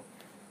talk to.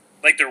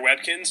 Like their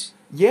Webkins?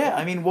 Yeah,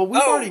 I mean, well,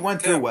 we've already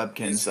went through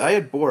Webkins. I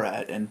had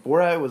Borat, and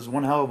Borat was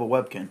one hell of a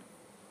Webkin.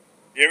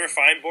 You ever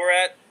find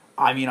Borat?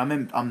 I mean,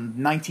 I'm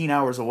 19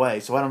 hours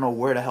away, so I don't know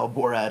where the hell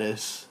Borat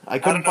is. I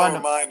couldn't find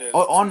him online.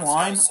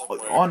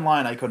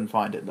 Online, I couldn't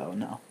find it though.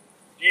 No.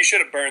 You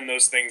should have burned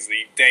those things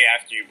the day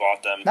after you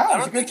bought them. No, I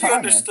don't think you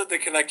understood the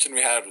connection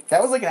we had with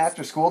that. Was like an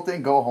after-school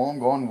thing. Go home,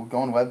 go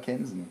on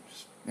Webkins, and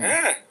just,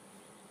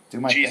 do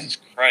my thing. Jesus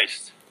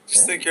Christ!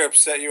 Just think you're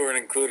upset you weren't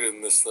included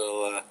in this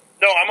little.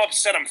 No, I'm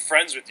upset. I'm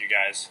friends with you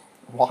guys.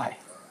 Why?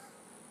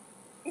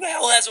 Who the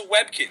hell has a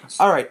Webkins?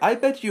 All right, I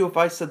bet you if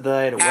I said that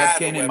I had a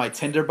Webkin in my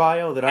Tinder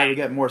bio, that I would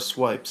get more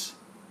swipes.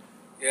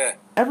 Yeah.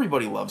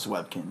 Everybody loves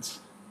Webkins.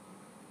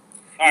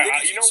 All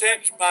right, you know,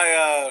 change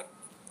my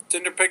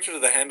Tinder picture to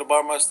the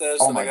handlebar mustache.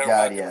 Oh my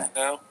god, yeah.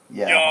 Now.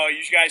 Yeah. Yo,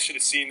 you guys should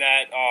have seen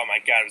that. Oh my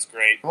god, it was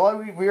great. Well,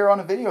 we were on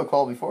a video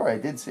call before. I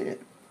did see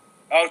it.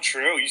 Oh,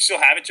 true. You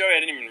still have it, Joey? I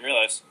didn't even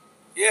realize.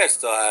 Yeah, I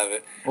still have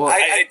it. Well,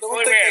 I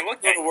don't think I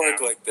could go to work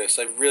like this.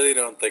 I really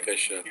don't think I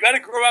should. You got to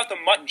grow out the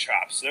mutton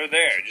chops. They're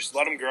there. Just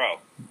let them grow.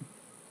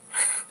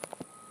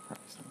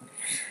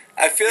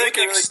 I feel like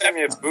it really gave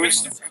me a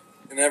boost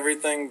and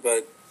everything,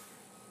 but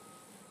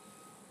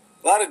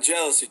a lot of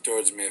jealousy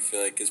towards me, I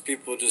feel like, because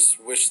people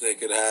just wish they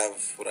could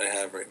have what I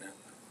have right now.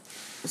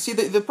 See,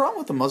 the problem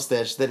with the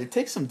mustache is that it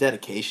takes some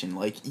dedication.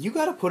 Like, you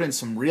gotta put in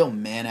some real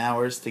man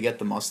hours to get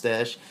the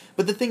mustache.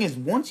 But the thing is,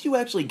 once you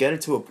actually get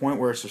it to a point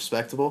where it's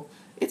respectable,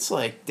 it's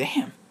like,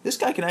 damn, this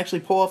guy can actually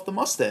pull off the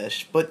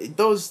mustache. But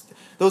those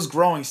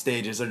growing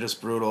stages are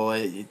just brutal.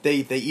 They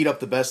eat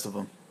up the best of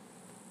them.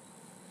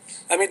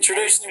 I mean,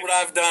 traditionally what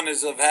I've done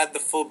is I've had the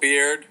full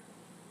beard,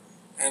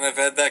 and I've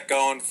had that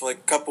going for like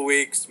a couple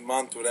weeks,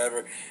 month,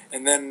 whatever,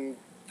 and then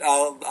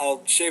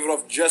I'll shave it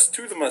off just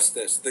to the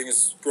mustache. The thing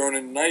is grown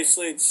in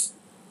nicely. It's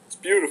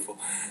beautiful,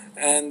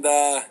 and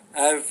I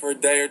have it for a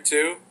day or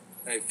two.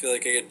 I feel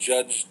like I get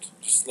judged,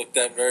 just looked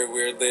at very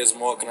weirdly as I'm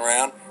walking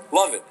around.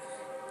 Love it.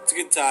 It's a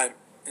good time,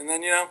 and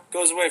then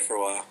goes away for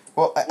a while.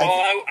 Well,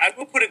 I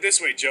will put it this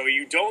way, Joey.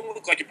 You don't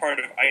look like you're part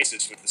of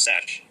ISIS with the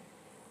sash.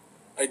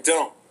 I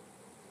don't.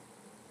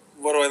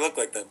 What do I look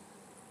like then?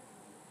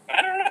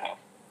 I don't know.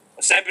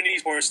 A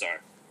 70s porn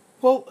star.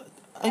 Well,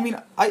 I mean,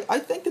 I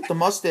think that the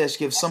mustache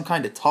gives some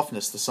kind of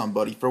toughness to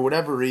somebody for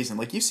whatever reason.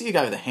 Like, you see a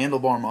guy with a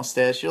handlebar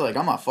mustache, you're like,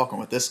 I'm not fucking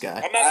with this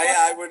guy.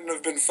 I wouldn't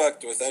have been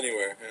fucked with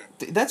anywhere.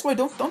 Yeah. That's why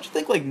don't you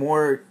think like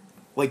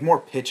more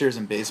pitchers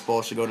in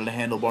baseball should go to the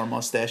handlebar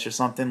mustache or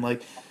something?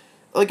 Like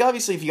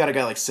obviously if you got a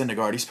guy like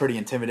Syndergaard, he's pretty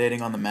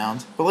intimidating on the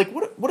mound. But like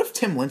what if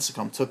Tim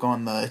Lincecum took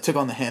on the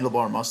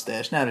handlebar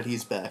mustache now that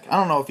he's back? I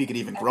don't know if he could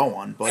even grow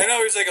one, but I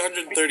know he's like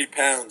 130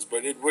 pounds,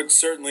 but it would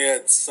certainly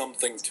add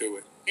something to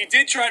it. He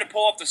did try to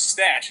pull off the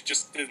stash, it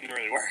just didn't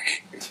really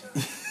work.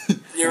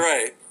 You're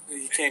right.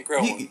 You can't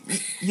grow one.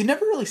 You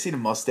never really see the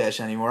mustache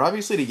anymore.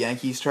 Obviously the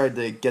Yankees tried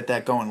to get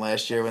that going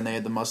last year when they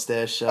had the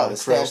mustache. The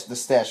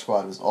stash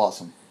squad was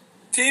awesome.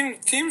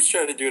 Teams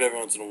try to do it every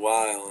once in a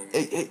while.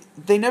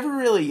 They never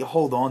really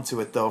hold on to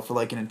it though for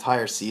like an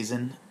entire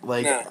season.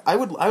 Like no. I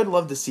would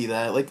love to see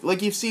that.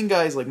 Like you've seen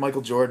guys like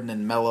Michael Jordan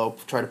and Melo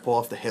try to pull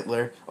off the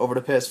Hitler over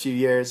the past few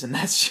years, and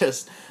that's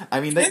just.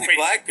 I mean,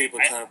 black people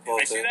trying to pull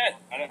off. I see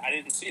that. I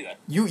didn't see that.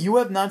 You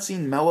have not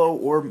seen Melo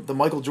or the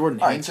Michael Jordan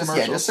Hanes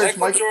commercials.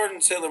 Michael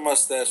Jordan's Hitler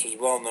mustache was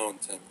well known,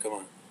 Tim. Come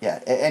on. Yeah,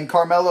 and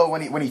Carmelo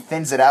when he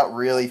thins it out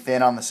really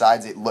thin on the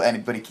sides,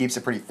 but he keeps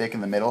it pretty thick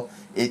in the middle.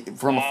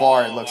 From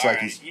afar, it looks like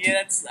he's.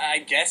 Yeah, I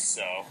guess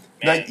so.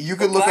 Like you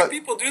could look black up.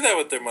 People do that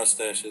with their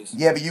mustaches.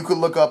 Yeah, but you could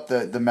look up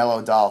the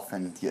Mellow Dolph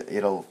and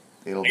it'll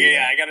be.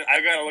 Yeah,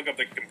 I gotta look up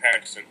the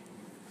comparison.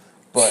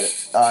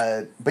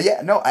 But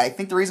yeah, no, I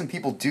think the reason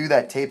people do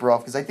that taper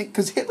off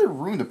because Hitler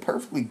ruined a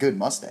perfectly good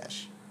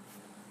mustache.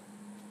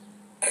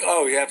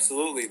 Oh, he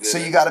absolutely did. So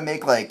you got to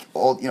make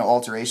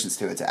alterations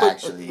to it to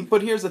actually.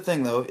 But here's the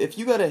thing, though: if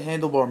you got a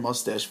handlebar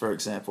mustache, for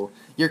example,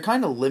 you're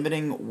kind of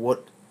limiting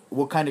what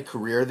kind of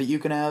career that you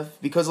can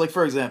have. Because, like,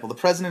 for example, the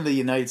president of the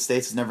United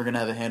States is never going to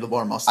have a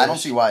handlebar mustache. I don't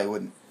see why he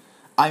wouldn't.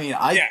 I mean,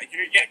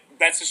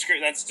 that's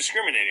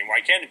discriminating.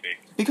 Why can't it be?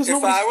 Because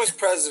if I was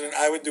president,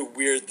 I would do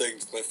weird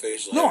things to my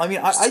facial hair. No, I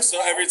mean, so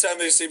every time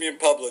they see me in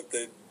public,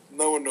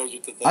 no one knows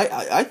what to think.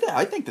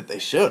 I think that they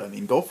should. I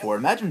mean, go for it.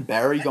 Imagine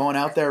Barry going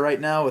out there right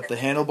now with the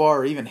handlebar,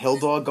 or even Hill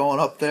Dog going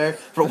up there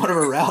for one of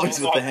her rallies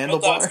with the handlebar. Hill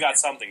Dog's got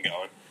something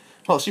going.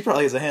 Well, she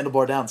probably has a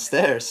handlebar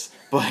downstairs,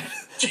 but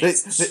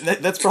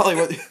that's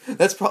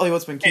probably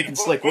what's been keeping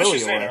Slick Bush Willie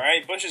is away. in, all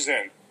right? Bush is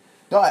in.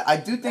 No, I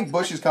do think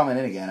Bush is coming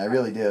in again. I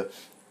really do.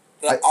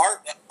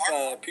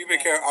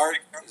 Pubic hair art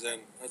is in.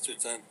 That's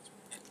what's in.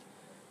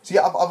 See,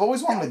 I've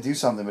always wanted to do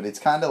something, but it's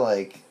kind of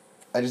like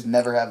I just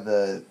never have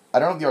the. I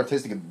don't have the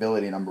artistic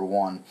ability. Number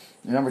one,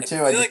 and number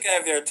two, I feel like I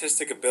have the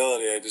artistic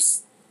ability.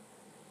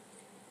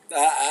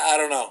 I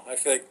don't know. I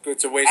feel like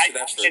it's a wasted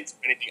effort. I can't do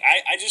anything.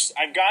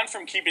 I've gone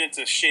from keeping it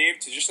to shave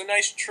to just a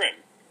nice trim.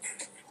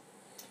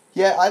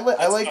 Yeah, I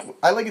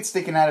like it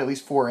sticking out at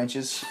least 4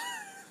 inches.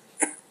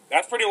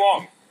 That's pretty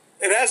long.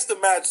 It has to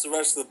match the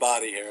rest of the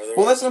body hair.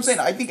 Well, that's what I'm saying.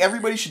 I think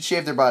everybody should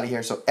shave their body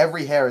hair so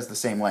every hair is the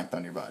same length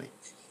on your body.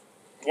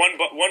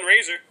 One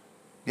razor.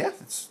 Yeah,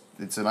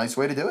 it's a nice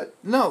way to do it.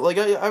 No, like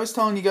I was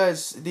telling you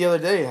guys the other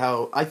day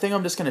how I think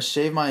I'm just gonna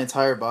shave my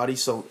entire body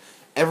so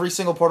every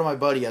single part of my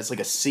body has like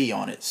a C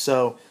on it.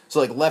 So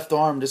like left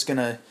arm, just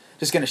gonna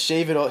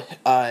shave it all,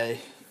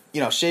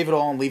 shave it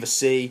all and leave a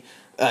C.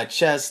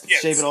 Chest,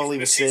 shave it all,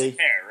 leave a C.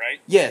 Hair,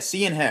 right? Yeah,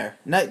 C in hair.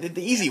 Not,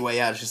 the easy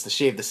way out is just to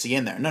shave the C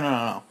in there.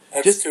 No.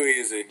 That's just too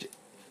easy.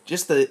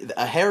 Just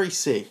a hairy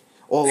C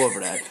all over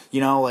that.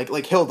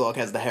 Like Hill Dog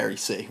has the hairy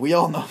C. We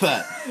all know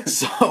that.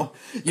 So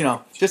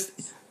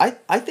just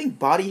I think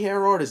body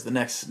hair art is the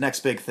next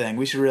big thing.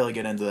 We should really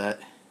get into that.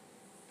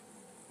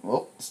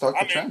 Well, start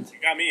the trend. You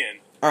got me in.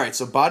 All right,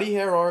 so body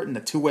hair art and the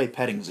two-way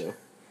petting zoo.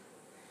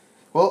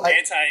 Well,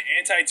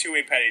 anti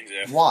two-way petting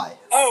zoo. Why?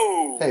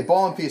 Oh. Hey,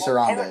 ball and piece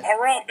Harambe.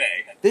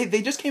 Harambe.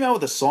 They just came out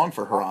with a song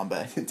for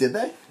Harambe. Did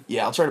they?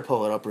 Yeah, I'll try to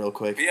pull it up real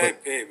quick.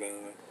 VIP, by the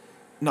way.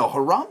 No,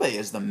 Harambe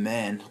is the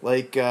man.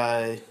 Like,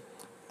 I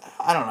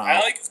don't know. I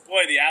like his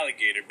boy, the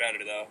alligator, better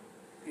though.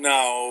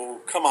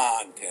 No, come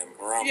on, Tim.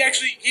 Harambe.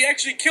 He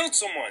actually killed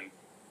someone.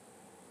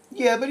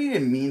 Yeah, but he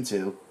didn't mean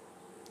to.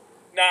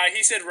 Nah,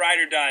 he said ride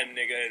or die,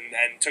 nigga,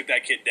 and took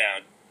that kid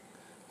down.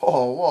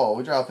 Oh, whoa,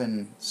 we're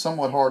dropping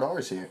somewhat hard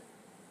R's here.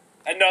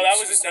 No, that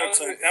was a soft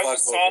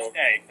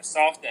day. A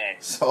soft day.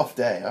 Soft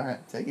day. All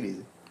right, take it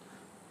easy.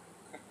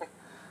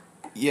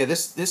 Yeah,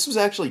 this was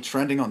actually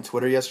trending on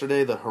Twitter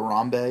yesterday. The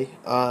Harambe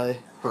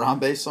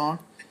song.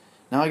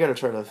 Now I gotta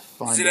try to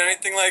find. Is it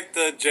anything like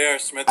the J.R.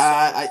 Smith song?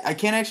 I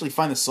can't actually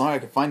find the song. I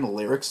can find the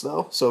lyrics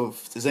though. So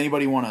does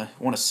anybody want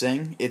to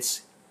sing?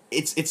 It's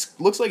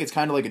looks like it's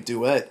kind of like a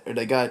duet. Or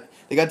they got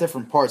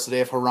different parts. So they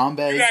have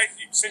Harambe.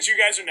 Since you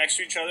guys are next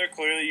to each other,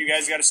 clearly you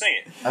guys got to sing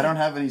it. I don't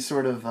have any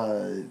sort of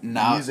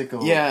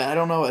musical. Yeah, I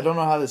don't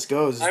know how this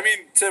goes. I mean,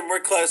 Tim, we're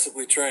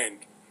classically trained.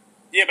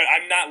 Yeah, but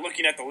I'm not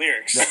looking at the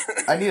lyrics.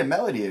 I need a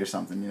melody or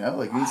something,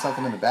 like we need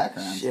something in the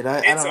background. Shit,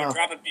 I don't know.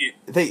 Drop a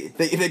beat.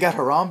 They got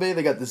Harambe,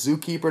 they got the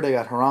Zookeeper, they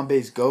got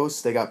Harambe's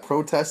Ghost, they got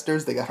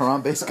Protesters, they got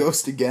Harambe's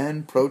Ghost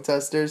again,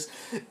 Protesters.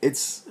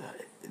 This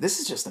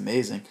is just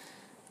amazing.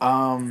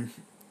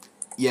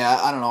 Yeah,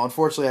 I don't know.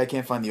 Unfortunately, I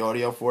can't find the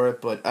audio for it,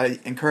 but I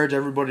encourage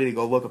everybody to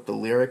go look up the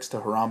lyrics to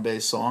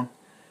Harambe's song.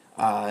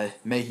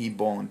 May he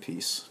ball in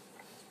peace.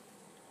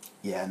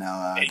 Yeah,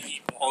 no. May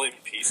he ball in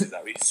peace, is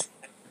that what you said?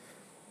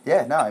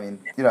 Yeah, no, I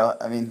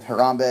mean,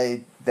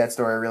 Harambe, that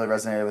story really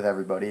resonated with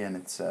everybody, and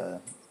it's,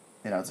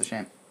 it's a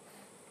shame.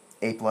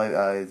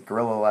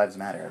 Gorilla Lives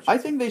Matter. I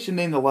think they should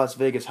name the Las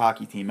Vegas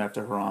hockey team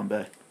after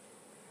Harambe.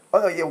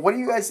 Oh, yeah, what do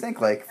you guys think,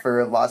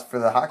 for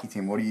the hockey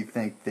team? What do you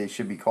think they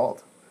should be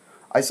called?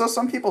 I saw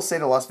some people say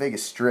the Las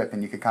Vegas Strip,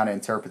 and you could kind of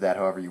interpret that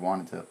however you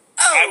wanted to.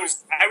 I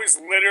was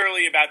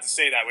literally about to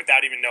say that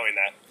without even knowing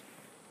that.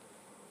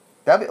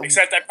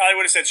 Except I probably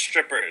would have said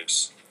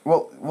strippers.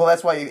 Well,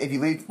 that's why if you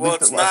leave... Well,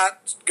 it's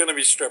not going to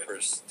be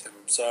strippers, Tim.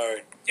 I'm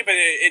sorry. Yeah, but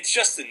it's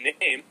just a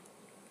name.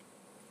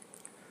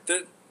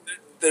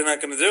 They're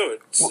not going to do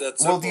it.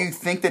 Well, do you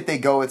think that they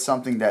go with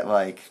something that,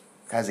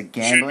 has a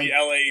gambling... Should be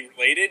LA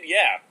related?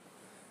 Yeah.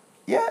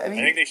 Yeah, I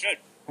think they should.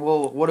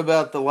 Well, what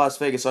about the Las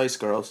Vegas Ice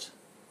Girls?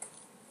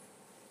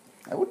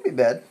 That wouldn't be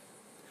bad.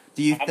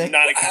 Do you think...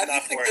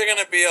 I think they're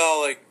going to be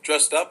all,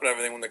 dressed up and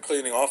everything when they're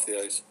cleaning off the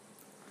ice.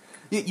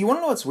 You want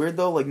to know what's weird,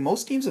 though?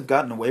 Most teams have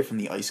gotten away from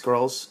the Ice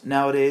Girls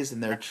nowadays,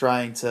 and they're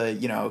trying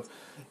to,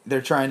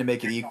 they're trying to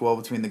make it equal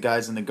between the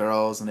guys and the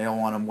girls, and they don't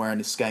want them wearing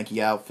the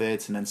skanky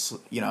outfits and then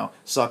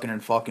sucking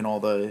and fucking all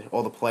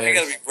the players. They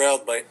gotta be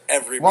grilled by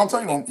every. Well, I'm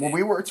telling you, when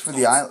we worked for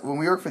the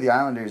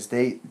Islanders,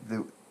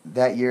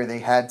 that year they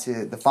had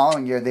to. The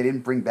following year, they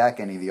didn't bring back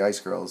any of the ice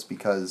girls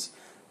because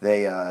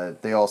they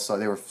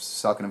were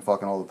sucking and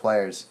fucking all the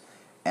players.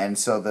 And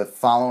so the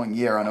following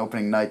year on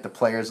opening night, the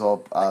players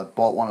all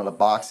bought one of the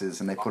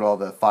boxes and they put all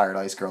the fired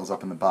ice girls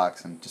up in the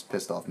box and just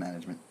pissed off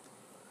management.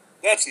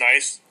 That's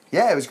nice.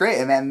 Yeah, it was great,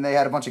 and then they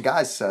had a bunch of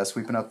guys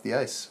sweeping up the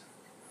ice.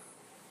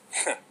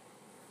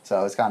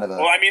 So it's kind of a.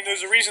 Well, I mean,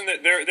 there's a reason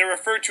that they're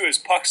referred to as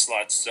puck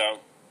sluts.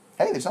 So.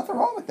 Hey, there's nothing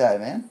wrong with that,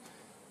 man.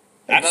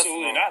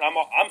 Absolutely not.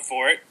 I'm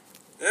for it.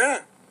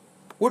 Yeah.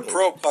 What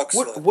pro puck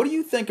slut? What do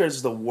you think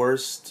is the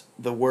worst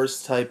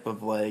type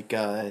of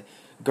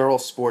girl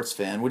sports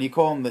fan? What do you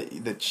call them?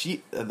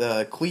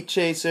 The cleat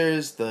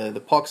chasers,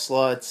 the puck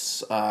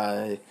sluts.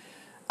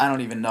 I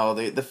don't even know,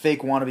 the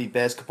fake wannabe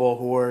basketball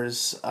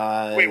whores.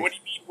 Wait,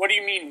 what do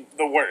you mean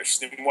the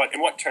worst? In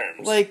what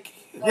terms? Like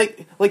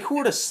who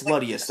are the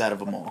sluttiest out of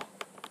them all?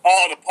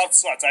 Oh, the puck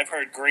sluts. I've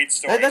heard great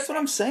stories. That's what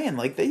I'm saying.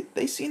 Like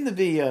they seem to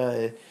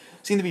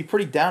be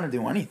pretty down to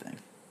do anything.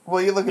 Well,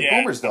 you look at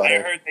Boomer's daughter. I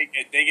heard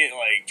they get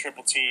like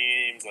triple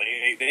teams. Like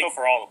they go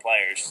for all the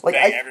players. Like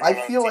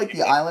I feel like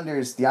the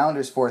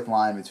Islanders' fourth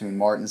line between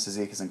Martin,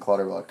 Cizikas, and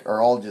Clutterbuck are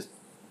all just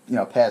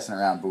passing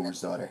around Boomer's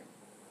daughter.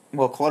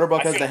 Well,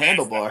 Clutterbuck has the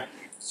handlebar.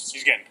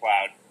 She's getting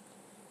plowed.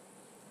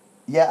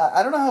 Yeah,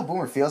 I don't know how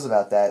Boomer feels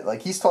about that.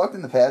 Like, he's talked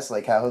in the past,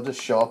 like, how he'll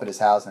just show up at his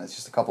house and it's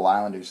just a couple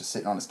Islanders just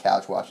sitting on his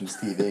couch watching his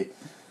TV.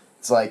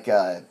 It's like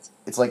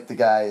the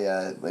guy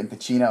in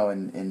Pacino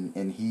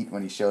in Heat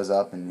when he shows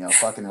up and,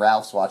 fucking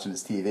Ralph's watching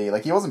his TV.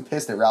 Like, he wasn't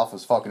pissed that Ralph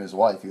was fucking his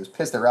wife. He was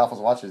pissed that Ralph was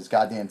watching his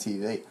goddamn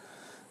TV.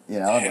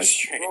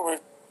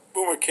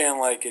 Boomer can't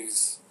like it.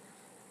 It's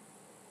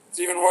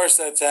even worse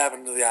that it's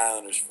happened to the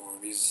Islanders for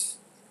him.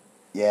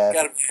 Yeah.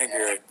 Gotta be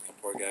angry, right?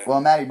 Poor guy.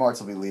 Well, Matty Martz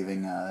will be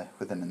leaving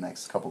within the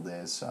next couple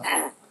days, so.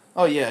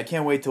 Oh yeah, I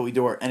can't wait till we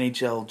do our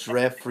NHL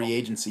draft free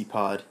agency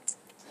pod.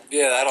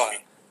 Yeah, that'll.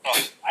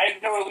 I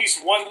know at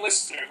least one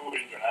listener who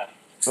would enjoy that.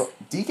 So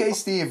DK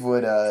Steve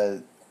would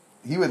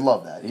he would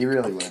love that. He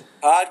really would.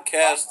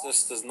 Podcast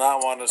just does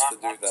not want us to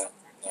do that.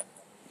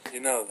 You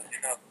know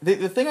that.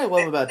 The thing I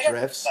love about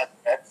drafts,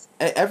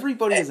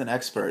 everybody is an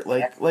expert.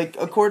 Like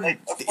according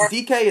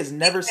DK has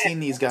never seen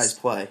these guys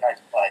play.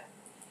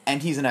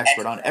 And he's an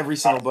expert on every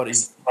single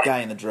guy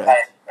in the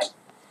draft.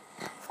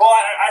 Well,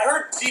 I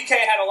heard DK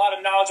had a lot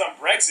of knowledge on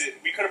Brexit.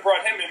 We could have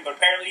brought him in, but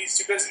apparently he's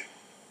too busy.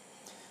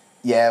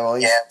 Yeah, well,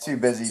 he's too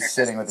busy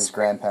sitting with his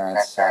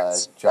grandparents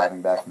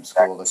driving back from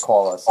school to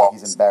call us. Like,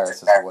 he's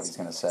embarrassed as to what he's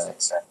going to say.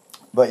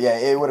 But yeah,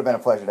 it would have been a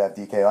pleasure to have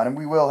DK on. And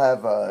we will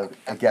have a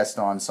guest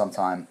on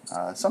sometime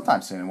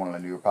soon in one of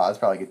the newer pods.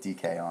 Probably get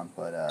DK on.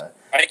 But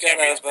I can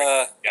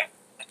have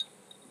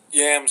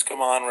Yams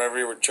come on whenever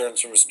he returns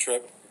from his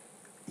trip.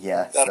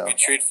 Yeah, that'll be a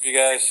treat for you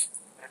guys.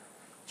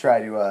 Try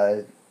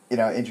to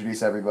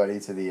introduce everybody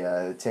to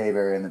the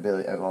Tabor and the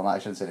Billy. Well, I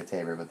shouldn't say the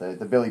Tabor, but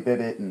the Billy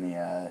Bibbit and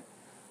the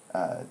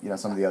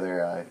some of the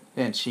other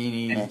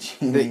Mancini,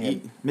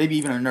 maybe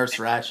even a Nurse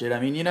Ratchet. I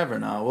mean, you never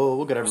know.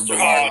 We'll get everybody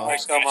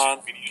involved. Come on.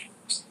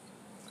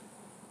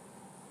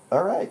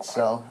 All right,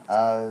 so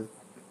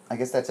I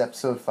guess that's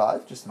episode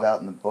 5, just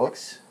about in the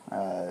books.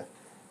 I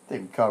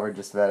think we covered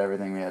just about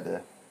everything we had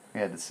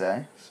to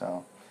say.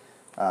 So.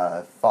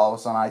 Follow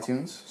us on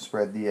iTunes.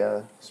 Spread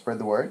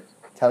the word.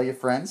 Tell your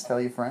friends.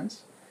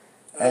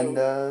 And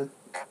to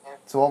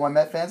all my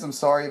Met fans, I'm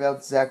sorry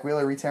about Zach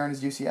Wheeler re-tearing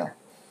his UCL.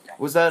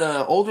 Was that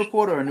an old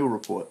report or a new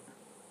report?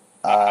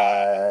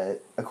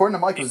 According to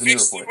Mike, it was a new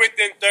report.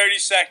 Within 30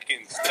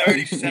 seconds.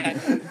 30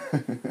 seconds.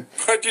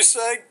 What'd you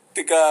say?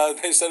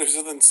 They said it was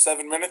within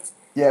 7 minutes?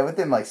 Yeah,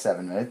 within like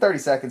 7 minutes. 30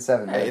 seconds,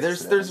 7 minutes.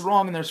 Hey, there's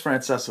wrong and there's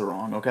Francesa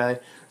wrong, okay?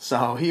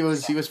 So he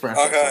was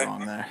Francesa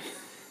wrong there.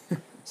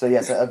 So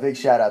yes, a big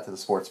shout out to the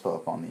Sports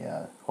Pope on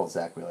the whole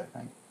Zach Wheeler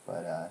thing.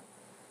 But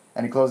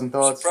any closing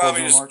thoughts?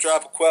 Probably just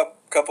drop a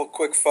couple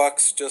quick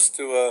fucks just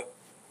to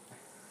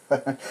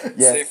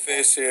save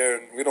face here,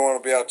 and we don't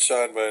want to be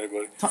outshined by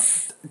anybody.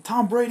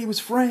 Tom Brady was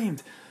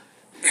framed.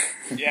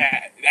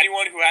 Yeah,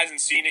 anyone who hasn't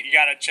seen it, you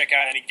gotta check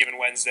out Any Given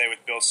Wednesday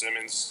with Bill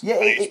Simmons. Yeah,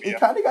 it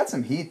kind of got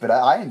some heat, but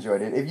I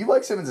enjoyed it. If you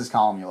like Simmons'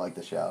 column, you'll like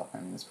the show. I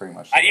mean, it's pretty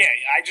much.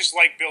 I just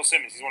like Bill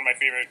Simmons. He's one of my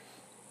favorite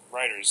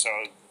writers. So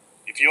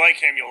if you like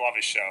him, you'll love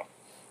his show.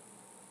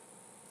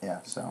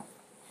 Yeah. So.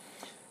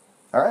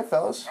 All right,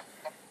 fellas.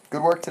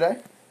 Good work today.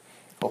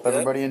 Hope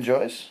everybody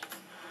enjoys.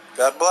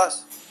 God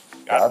bless.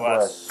 God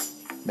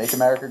bless. Make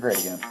America great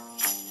again.